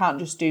actually we can't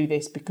just do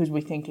this because we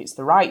think it's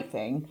the right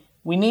thing.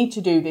 We need to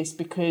do this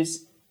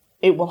because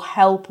it will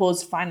help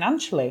us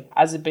financially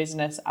as a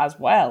business as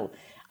well.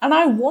 And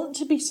I want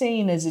to be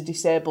seen as a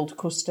disabled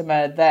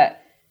customer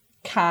that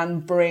can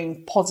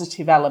bring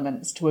positive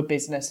elements to a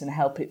business and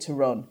help it to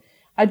run.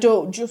 I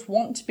don't just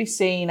want to be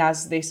seen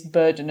as this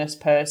burdenous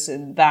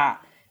person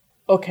that,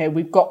 okay,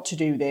 we've got to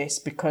do this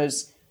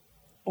because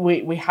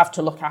we have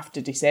to look after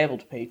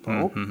disabled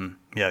people.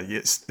 Yeah,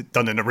 it's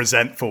done in a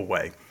resentful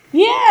way.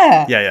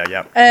 Yeah.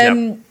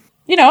 Yeah.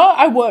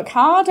 I work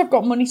hard. I've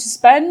got money to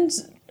spend.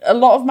 A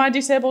lot of my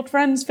disabled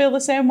friends feel the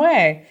same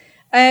way.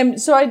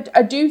 So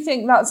I do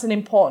think that's an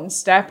important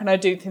step. And I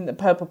do think that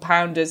Purple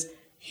Pound has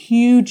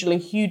hugely,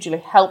 hugely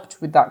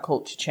helped with that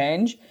culture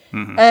change.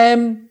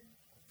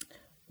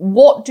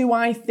 What do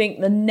I think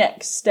the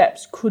next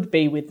steps could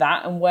be with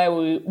that? And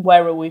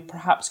where are we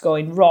perhaps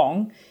going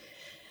wrong?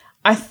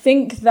 I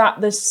think that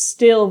there's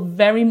still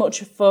very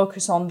much a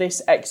focus on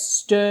this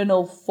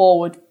external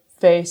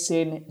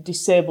forward-facing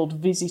disabled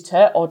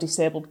visitor or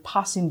disabled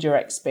passenger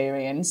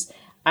experience.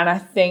 And I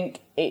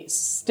think it's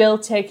still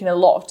taking a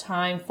lot of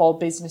time for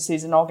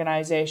businesses and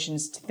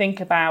organisations to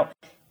think about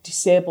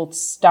disabled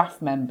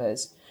staff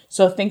members.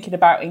 So thinking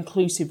about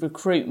inclusive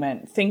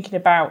recruitment, thinking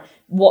about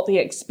what the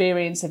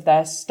experience of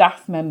their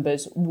staff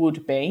members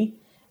would be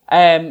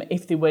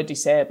if they were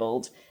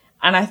disabled.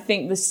 And I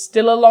think there's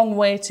still a long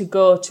way to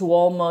go to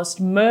almost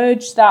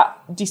merge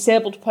that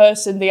disabled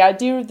person, the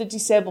idea of the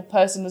disabled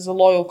person as a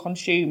loyal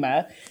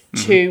consumer,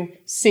 to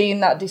seeing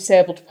that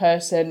disabled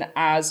person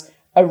as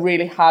a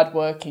really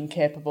hardworking,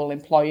 capable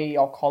employee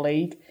or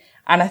colleague.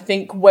 And I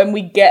think when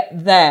we get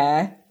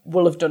there,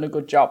 we'll have done a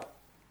good job.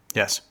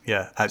 Yes,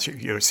 yeah.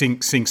 Actually,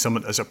 seeing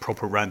someone as a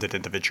proper rounded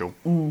individual.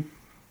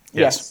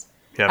 Yes.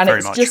 Yeah, and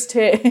very much.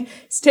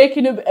 It's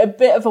taken a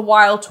bit of a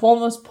while to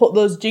almost put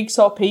those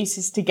jigsaw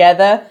pieces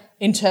together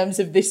in terms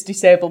of this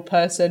disabled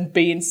person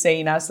being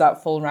seen as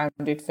that full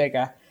rounded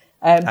figure.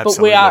 But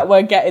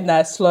we're getting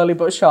there slowly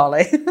but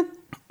surely.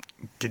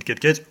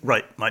 Good.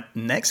 Right. My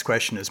next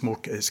question is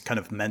kind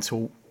of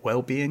mental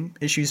well-being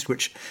issues,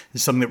 which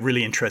is something that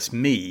really interests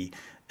me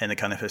in a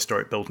kind of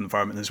historic built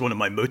environment. It's one of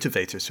my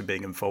motivators for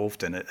being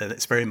involved in it. And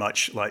it's very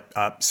much like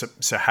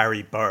Sir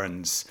Harry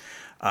Burns,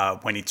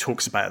 when he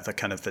talks about the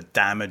kind of the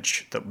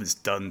damage that was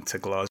done to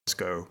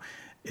Glasgow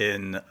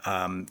in the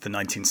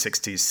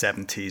 1960s,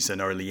 70s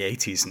and early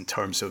 80s in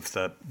terms of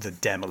the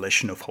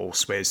demolition of whole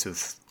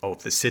swathes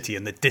of the city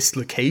and the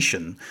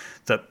dislocation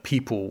that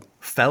people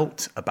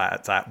felt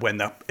about that when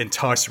the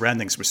entire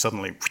surroundings were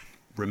suddenly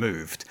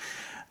removed.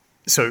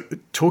 So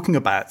talking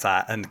about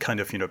that and kind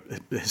of,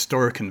 the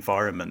historic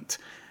environment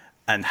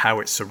and how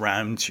it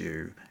surrounds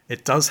you,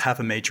 it does have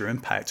a major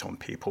impact on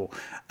people.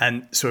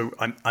 And so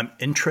I'm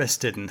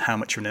interested in how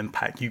much of an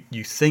impact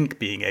you think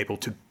being able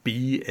to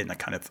be in a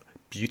kind of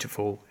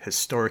beautiful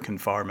historic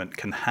environment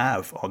can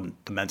have on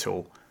the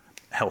mental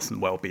health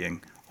and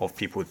well-being of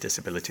people with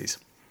disabilities.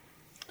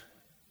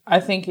 I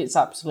think it's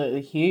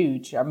absolutely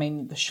huge. I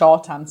mean, the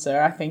short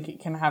answer, I think it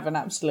can have an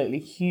absolutely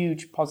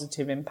huge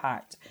positive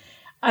impact.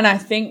 And I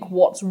think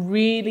what's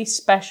really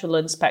special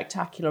and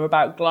spectacular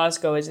about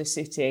Glasgow as a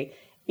city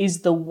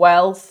is the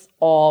wealth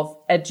of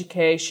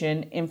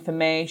education,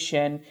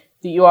 information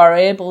that you are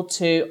able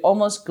to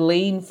almost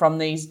glean from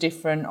these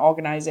different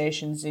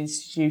organisations,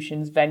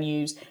 institutions,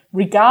 venues,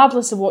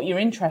 regardless of what your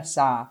interests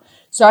are.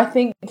 So I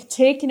think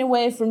taking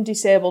away from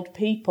disabled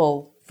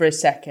people for a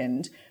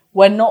second,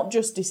 we're not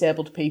just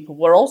disabled people,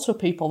 we're also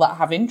people that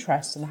have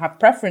interests and have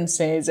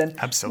preferences and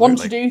want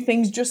to do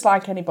things just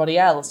like anybody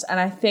else. And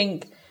I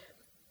think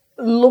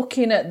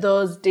looking at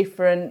those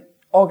different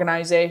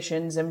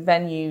organisations and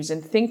venues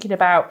and thinking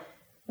about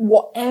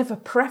whatever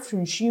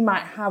preference you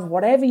might have,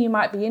 whatever you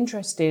might be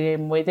interested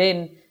in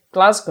within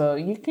Glasgow,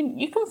 you can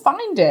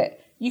find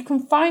it. You can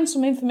find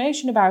some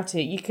information about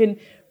it. You can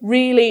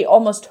really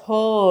almost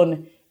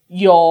hone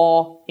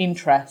your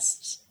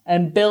interests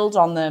and build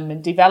on them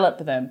and develop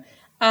them.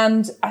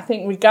 And I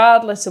think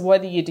regardless of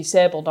whether you're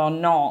disabled or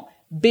not,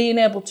 being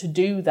able to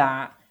do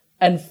that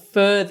and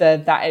further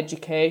that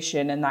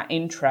education and that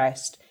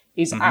interest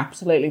is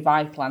absolutely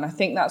vital. And I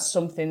think that's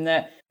something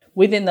that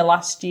within the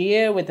last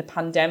year with the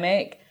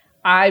pandemic,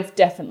 I've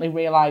definitely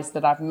realised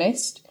that I've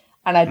missed.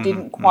 And I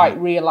didn't quite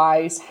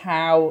realise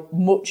how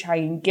much I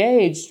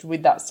engaged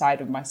with that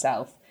side of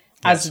myself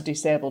as a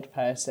disabled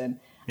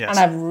person. Yes. And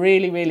I've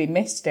really, really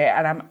missed it.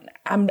 And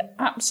I'm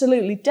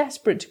absolutely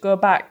desperate to go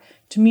back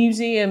to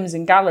museums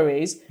and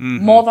galleries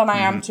more than I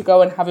am to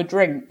go and have a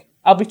drink.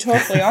 I'll be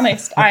totally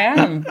honest, I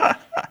am.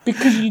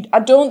 Because I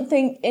don't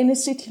think in a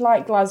city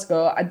like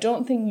Glasgow, I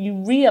don't think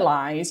you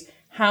realise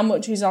how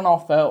much is on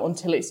offer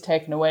until it's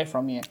taken away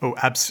from you. Oh,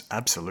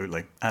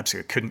 absolutely.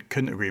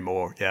 Couldn't agree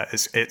more. Yeah,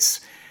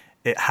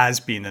 it has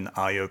been an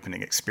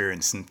eye-opening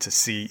experience, and to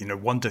see,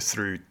 wander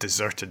through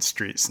deserted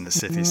streets in the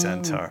city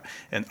centre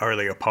in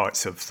earlier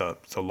parts of the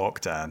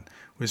lockdown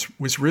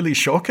was really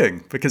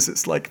shocking, because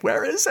it's like,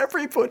 where is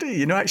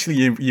everybody? Actually,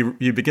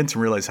 you begin to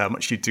realise how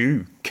much you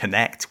do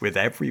connect with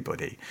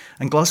everybody.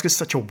 And Glasgow's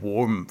such a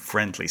warm,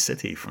 friendly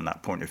city from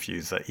that point of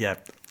view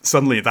that,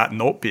 suddenly that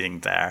not being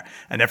there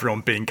and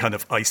everyone being kind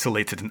of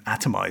isolated and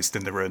atomised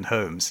in their own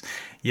homes,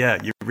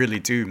 you really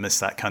do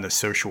miss that kind of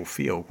social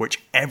feel,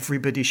 which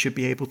everybody should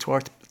be able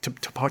to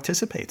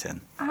participate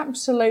in.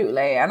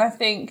 Absolutely. And I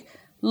think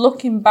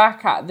looking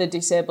back at the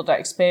disabled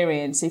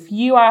experience, if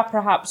you are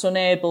perhaps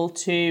unable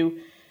to,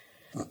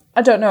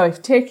 I don't know,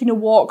 if taking a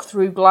walk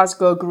through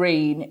Glasgow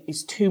Green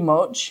is too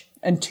much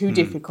and too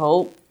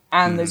difficult,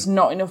 and there's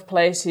not enough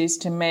places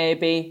to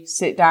maybe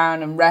sit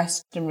down and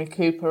rest and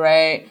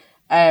recuperate,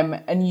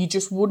 and you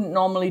just wouldn't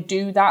normally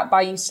do that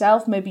by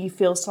yourself, maybe you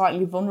feel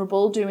slightly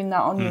vulnerable doing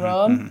that on your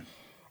own,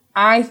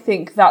 I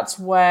think that's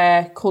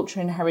where culture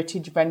and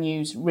heritage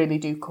venues really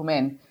do come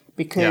in,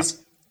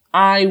 because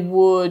I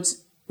would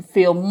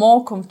feel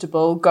more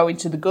comfortable going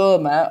to the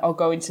Goma or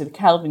going to the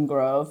Kelvin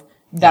Grove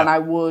than I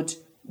would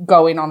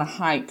going on a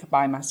hike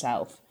by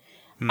myself.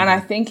 And I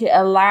think it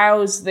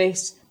allows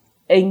this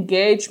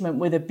engagement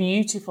with a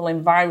beautiful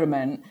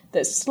environment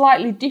that's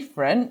slightly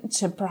different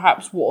to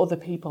perhaps what other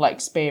people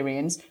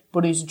experience,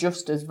 but is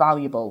just as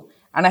valuable.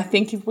 And I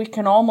think if we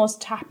can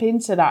almost tap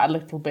into that a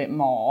little bit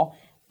more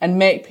and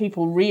make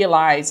people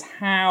realise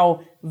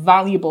how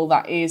valuable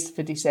that is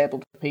for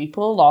disabled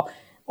people, or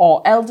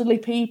or elderly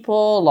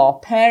people or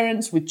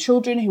parents with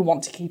children who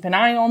want to keep an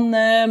eye on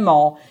them,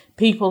 or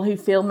people who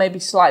feel maybe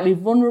slightly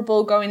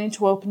vulnerable going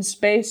into open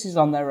spaces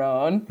on their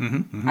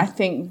own. I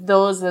think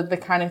those are the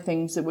kind of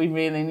things that we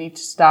really need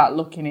to start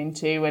looking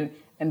into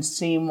and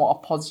seeing what a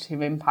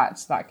positive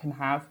impact that can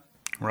have.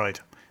 Right.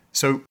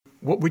 So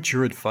what would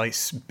your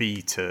advice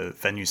be to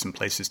venues and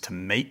places to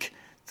make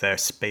their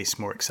space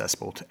more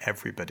accessible to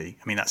everybody?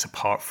 I mean, that's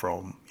apart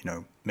from,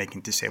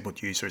 making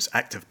disabled users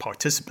active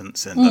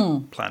participants in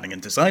the planning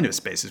and design of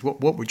spaces.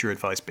 What would your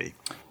advice be?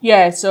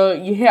 Yeah, so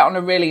you hit on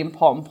a really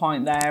important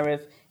point there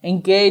of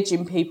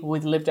engaging people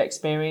with lived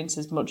experience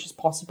as much as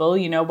possible,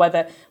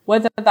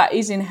 whether that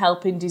is in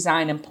helping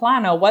design and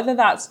plan, or whether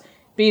that's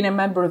being a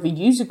member of a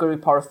user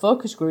group or a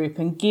focus group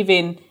and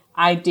giving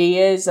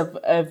ideas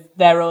of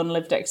their own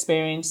lived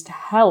experience to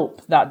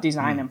help that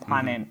design and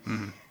planning.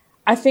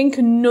 I think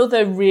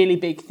another really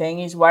big thing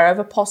is,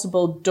 wherever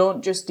possible,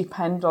 don't just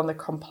depend on the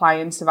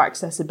compliance of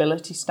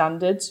accessibility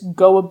standards.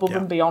 Go above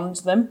and beyond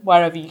them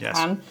wherever you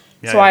can.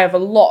 So I have a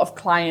lot of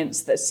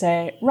clients that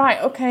say,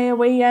 right, okay, are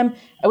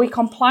we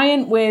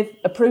compliant with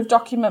approved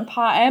document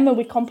part M? Are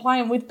we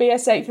compliant with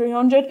BS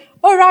 8300?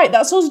 All right,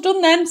 that's us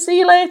done then. See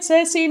you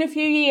later. See you in a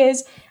few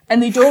years.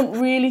 And they don't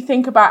really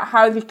think about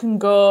how they can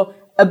go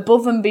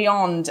above and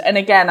beyond. And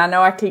again, I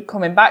know I keep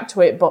coming back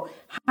to it, but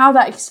how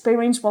that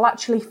experience will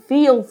actually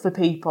feel for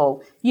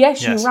people.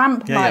 Yes, your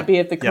ramp might be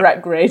of the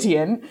correct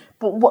gradient,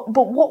 but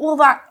what will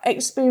that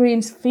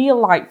experience feel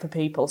like for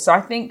people? So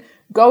I think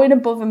going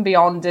above and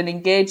beyond and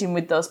engaging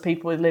with those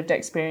people with lived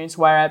experience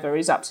wherever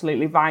is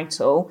absolutely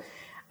vital.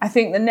 I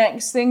think the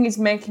next thing is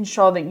making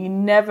sure that you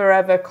never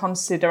ever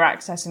consider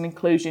access and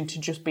inclusion to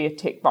just be a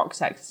tick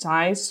box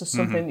exercise. So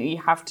something that you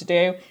have to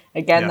do.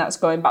 Again, that's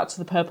going back to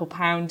the purple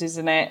pound,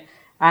 isn't it?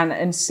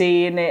 And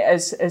seeing it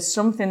as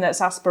something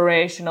that's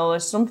aspirational,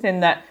 as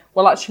something that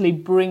will actually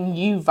bring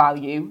you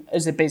value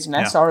as a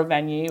business or a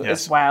venue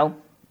as well.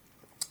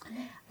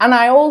 And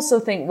I also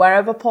think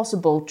wherever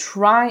possible,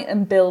 try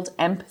and build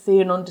empathy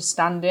and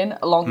understanding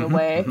along the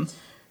way.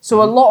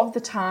 So a lot of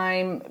the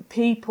time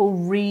people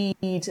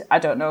read,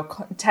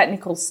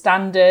 technical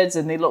standards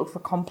and they look for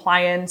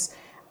compliance.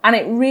 And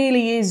it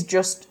really is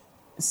just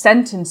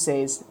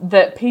sentences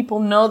that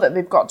people know that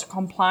they've got to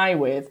comply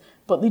with,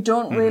 but they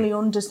don't really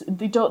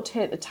they don't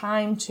take the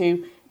time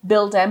to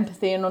build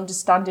empathy and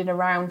understanding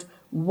around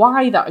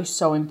why that is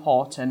so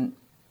important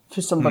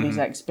for somebody's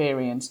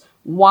experience,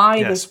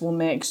 why this will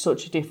make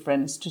such a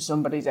difference to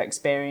somebody's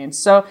experience.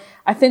 So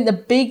I think the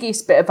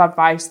biggest bit of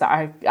advice that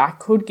I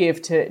could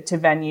give to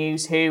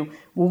venues who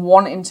were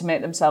wanting to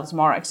make themselves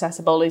more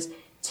accessible is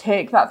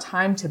take that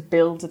time to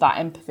build that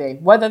empathy,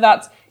 whether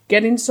that's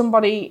getting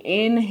somebody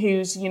in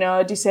who's,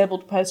 a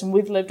disabled person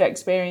with lived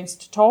experience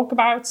to talk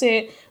about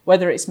it,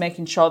 whether it's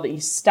making sure that your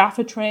staff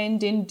are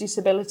trained in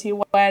disability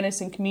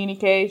awareness and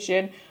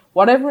communication,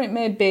 whatever it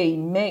may be,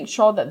 make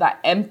sure that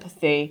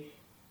empathy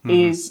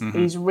is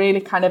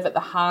really kind of at the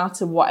heart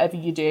of whatever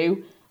you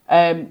do,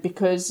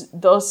 because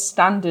those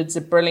standards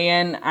are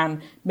brilliant,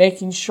 and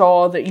making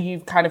sure that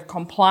you've kind of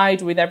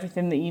complied with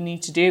everything that you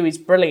need to do is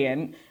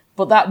brilliant,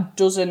 but that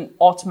doesn't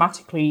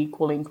automatically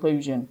equal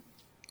inclusion.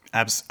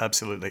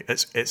 Absolutely.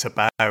 It's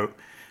about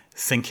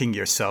thinking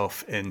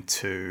yourself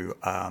into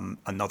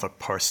another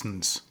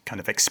person's kind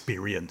of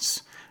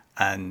experience,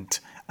 and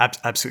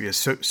absolutely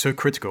so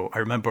critical. I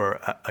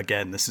remember,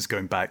 again, this is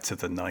going back to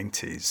the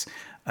 90s,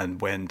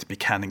 and when the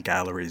Buchanan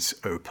Galleries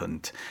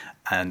opened,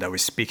 and I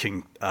was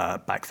speaking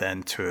back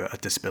then to a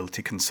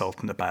disability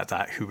consultant about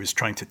that, who was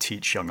trying to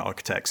teach young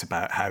architects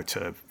about how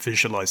to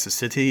visualize the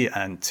city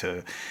and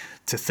to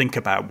think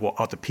about what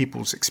other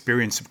people's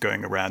experience of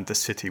going around the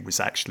city was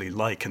actually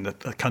like, and the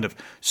kind of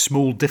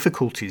small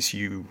difficulties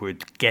you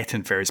would get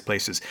in various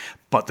places,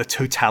 but the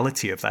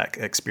totality of that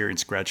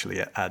experience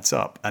gradually adds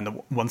up. And the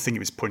one thing he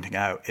was pointing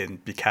out in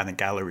Buchanan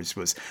Galleries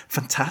was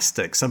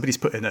fantastic. Somebody's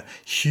put in a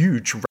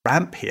huge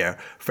ramp here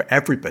for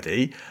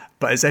everybody,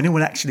 but has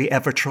anyone actually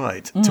ever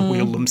tried to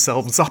wheel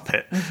themselves up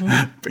it?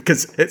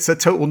 Because it's a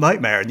total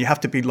nightmare, and you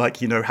have to be like,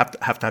 have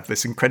to have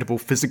this incredible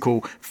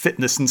physical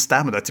fitness and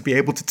stamina to be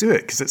able to do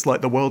it, because it's like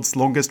the world's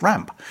longest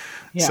ramp.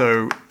 Yeah.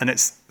 So, and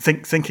it's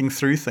thinking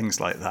through things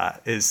like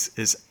that is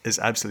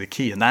absolutely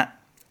key. And that,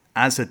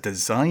 as a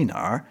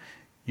designer,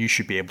 you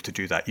should be able to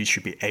do that. You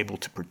should be able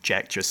to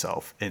project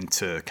yourself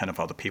into kind of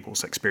other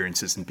people's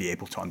experiences and be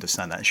able to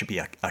understand that. It should be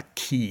a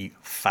key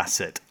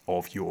facet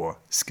of your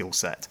skill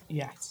set.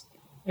 Yes.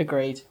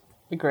 Agreed,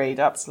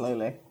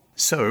 absolutely.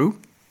 So,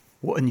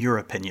 what in your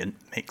opinion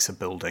makes a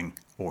building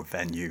or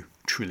venue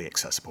truly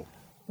accessible?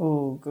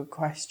 Oh, good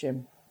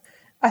question.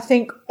 I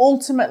think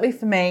ultimately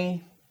for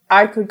me,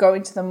 I could go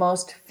into the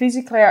most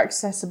physically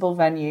accessible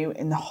venue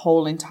in the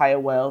whole entire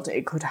world.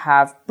 It could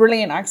have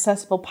brilliant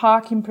accessible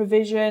parking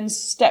provisions,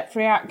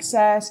 step-free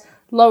access,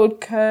 lowered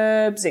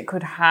curbs. It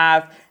could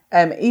have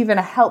even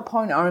a help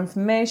point or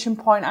information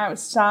point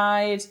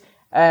outside,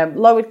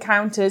 lowered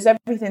counters,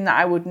 everything that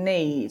I would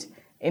need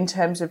in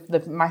terms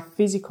of my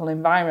physical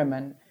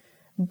environment.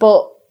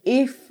 But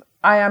if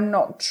I am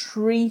not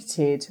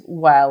treated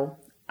well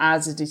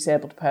as a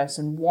disabled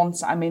person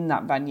once I'm in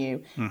that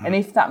venue. And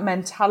if that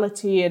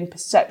mentality and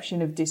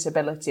perception of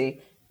disability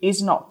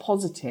is not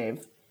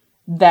positive,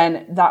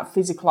 then that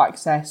physical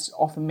access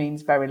often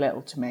means very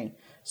little to me.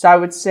 So I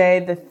would say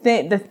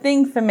the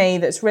thing for me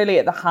that's really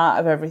at the heart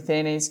of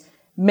everything is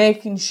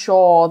making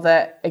sure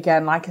that,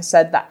 again, like I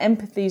said, that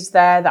empathy is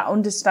there, that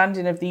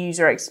understanding of the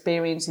user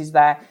experience is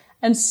there,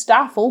 and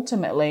staff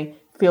ultimately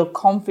feel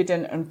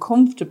confident and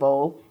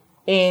comfortable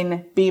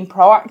in being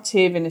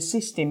proactive in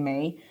assisting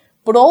me,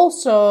 but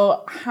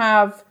also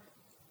have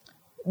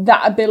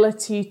that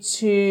ability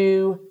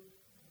to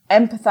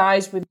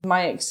empathise with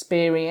my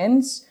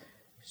experience,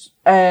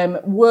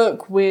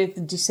 work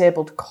with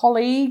disabled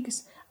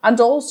colleagues, and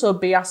also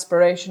be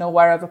aspirational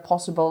wherever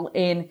possible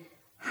in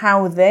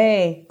how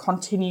they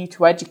continue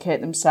to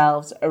educate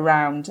themselves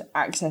around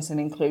access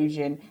and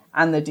inclusion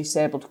and the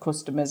disabled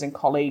customers and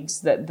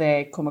colleagues that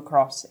they come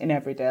across in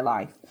everyday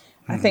life.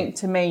 I think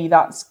to me,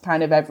 that's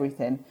kind of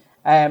everything.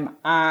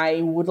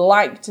 I would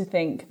like to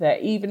think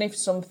that even if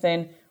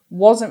something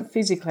wasn't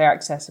physically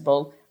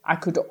accessible, I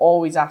could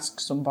always ask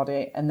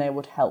somebody and they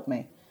would help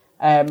me.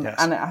 Yes.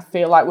 And I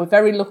feel like we're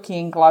very lucky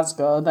in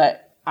Glasgow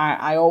that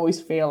I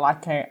always feel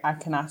like I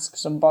can ask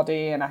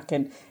somebody and I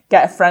can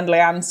get a friendly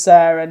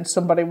answer, and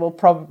somebody will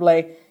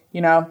probably,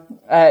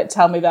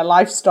 tell me their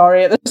life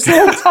story at the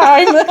same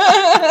time.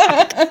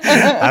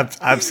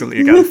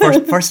 Absolutely.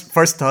 The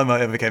first time I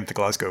ever came to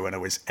Glasgow when I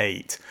was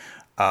 8,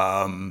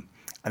 and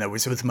I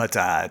was with my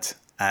dad,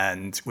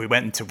 and we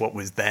went into what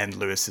was then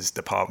Lewis's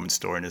department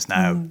store and is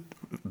now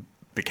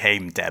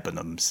became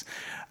Debenhams.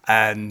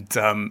 And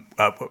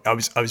I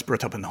was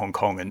brought up in Hong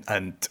Kong,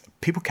 and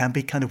people can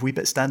be kind of a wee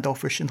bit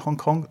standoffish in Hong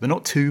Kong. They're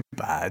not too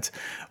bad,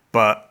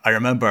 but I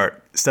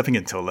remember stepping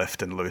into a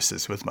lift in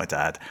Lewis's with my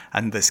dad,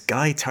 and this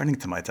guy turning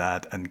to my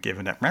dad and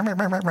giving it,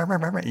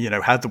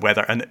 had the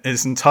weather and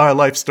his entire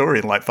life story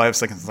in like 5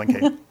 seconds,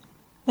 thinking,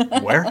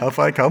 where have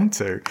I come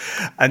to?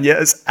 And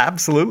yet it's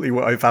absolutely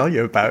what I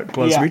value about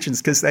Glaswegians,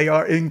 because they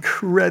are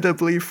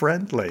incredibly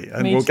friendly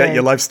and will get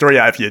your life story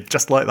out of you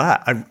just like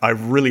that. I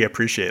really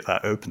appreciate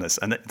that openness,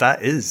 and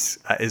that is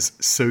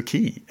so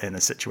key in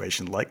a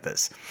situation like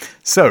this.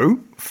 So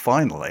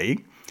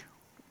finally,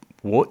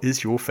 what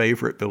is your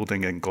favourite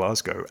building in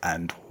Glasgow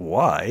and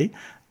why?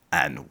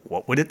 And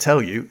what would it tell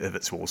you if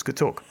its walls could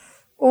talk?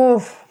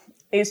 Oh,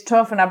 it's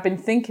tough, and I've been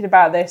thinking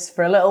about this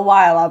for a little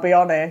while, I'll be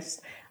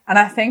honest. And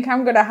I think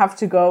I'm going to have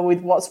to go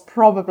with what's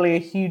probably a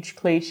huge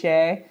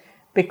cliche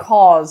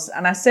because,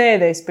 and I say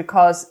this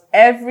because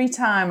every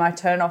time I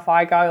turn off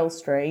Argyle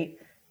Street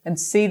and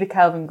see the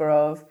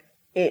Kelvingrove,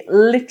 it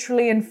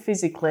literally and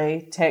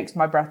physically takes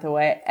my breath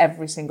away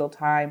every single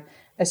time,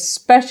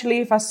 especially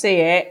if I see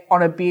it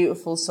on a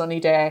beautiful sunny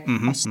day.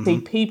 I see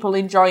people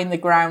enjoying the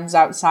grounds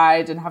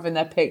outside and having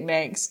their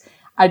picnics.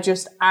 I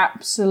just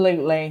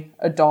absolutely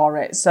adore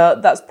it. So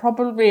that's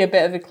probably a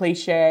bit of a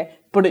cliche,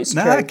 but it's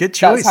true. Good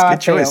choice.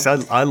 Good choice.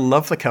 I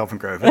love the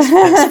Kelvingrove.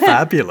 It's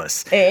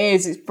fabulous. It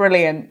is. It's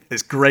brilliant.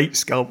 It's great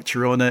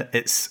sculpture on it.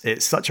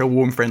 It's such a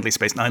warm, friendly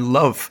space. And I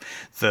love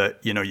that,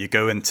 you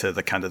go into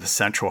the kind of the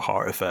central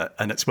heart of it,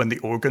 and it's when the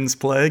organ's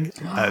playing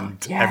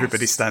and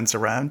everybody stands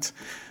around.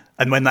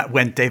 And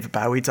when David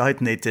Bowie died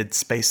and they did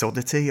Space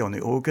Oddity on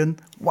the organ,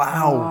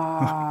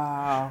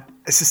 wow.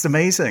 It's just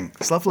amazing.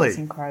 It's lovely. It's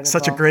incredible.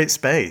 Such a great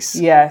space.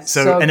 Yes.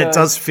 So and it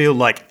does feel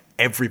like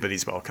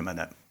everybody's welcome in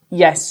it.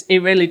 Yes,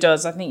 it really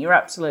does. I think you're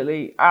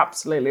absolutely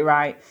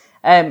right.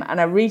 And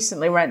I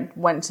recently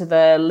went to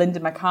the Linda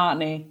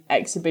McCartney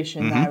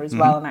exhibition there as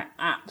well, and I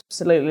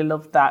absolutely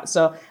loved that.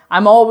 So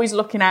I'm always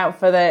looking out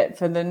for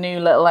the new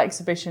little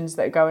exhibitions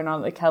that are going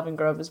on at the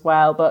Kelvingrove as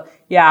well. But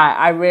yeah,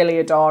 I really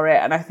adore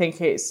it, and I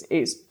think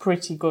it's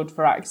pretty good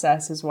for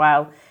access as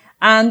well.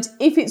 And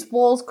if its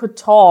walls could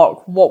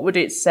talk, what would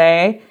it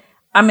say?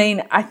 I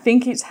mean, I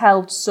think it's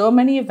held so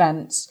many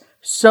events,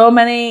 so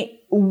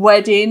many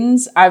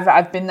weddings.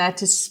 I've been there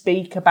to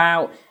speak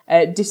about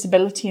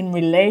disability and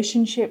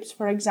relationships,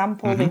 for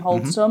example. They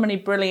hold so many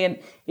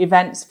brilliant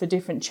events for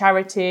different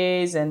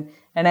charities and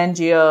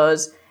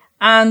NGOs.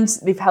 And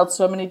they've held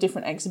so many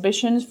different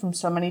exhibitions from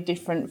so many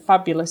different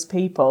fabulous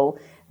people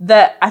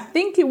that I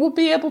think it will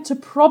be able to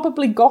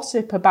probably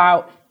gossip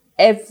about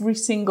every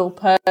single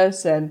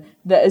person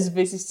that has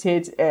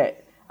visited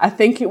it. I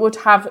think it would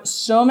have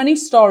so many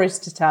stories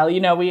to tell.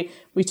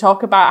 We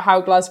talk about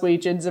how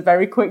Glaswegians are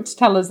very quick to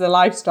tell us their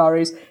life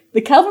stories.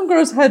 The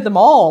Kelvingrove's heard them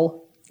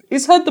all.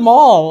 It's heard them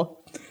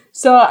all.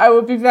 So I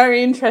would be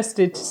very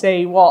interested to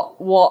see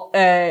what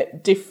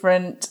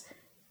different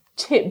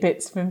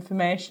tidbits of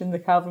information the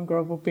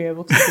Kelvingrove will be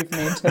able to give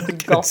me in terms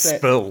of gossip.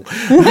 Spill.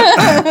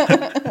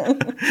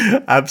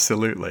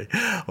 Absolutely.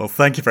 Well,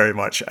 thank you very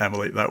much,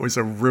 Emily. That was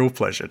a real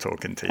pleasure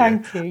talking to you.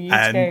 Thank you.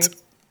 You too.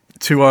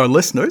 To our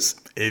listeners,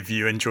 if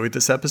you enjoyed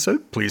this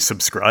episode, please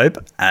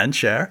subscribe and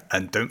share,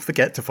 and don't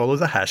forget to follow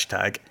the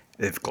hashtag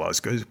If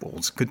Glasgow's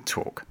Walls Could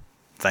Talk.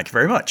 Thank you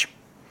very much.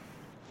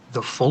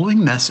 The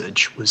following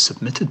message was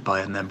submitted by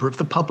a member of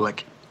the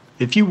public.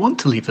 If you want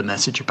to leave a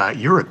message about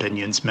your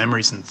opinions,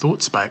 memories and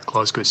thoughts about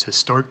Glasgow's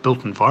historic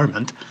built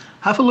environment,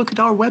 Have a look at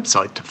our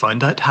website to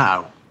find out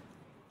how.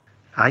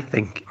 I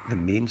think the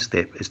main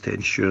step is to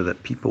ensure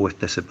that people with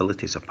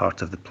disabilities are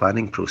part of the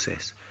planning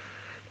process.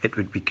 It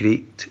would be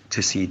great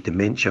to see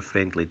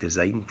dementia-friendly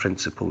design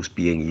principles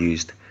being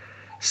used,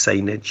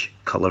 signage,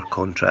 colour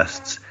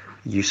contrasts,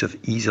 use of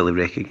easily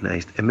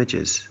recognised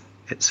images,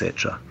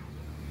 etc.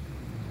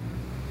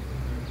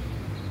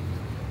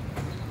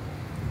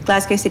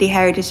 Glasgow City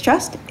Heritage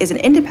Trust is an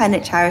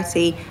independent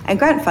charity and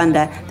grant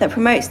funder that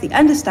promotes the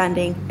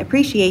understanding,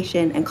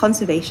 appreciation and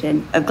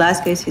conservation of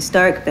Glasgow's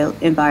historic built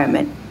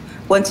environment.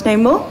 Want to know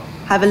more?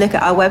 Have a look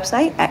at our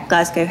website at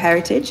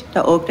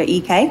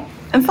glasgowheritage.org.uk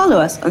and follow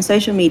us on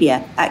social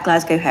media at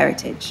Glasgow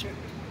Heritage.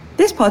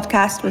 This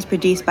podcast was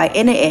produced by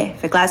Inner Ear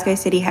for Glasgow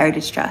City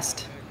Heritage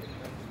Trust.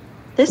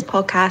 This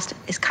podcast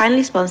is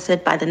kindly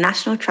sponsored by the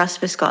National Trust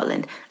for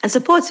Scotland and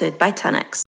supported by Tunnux.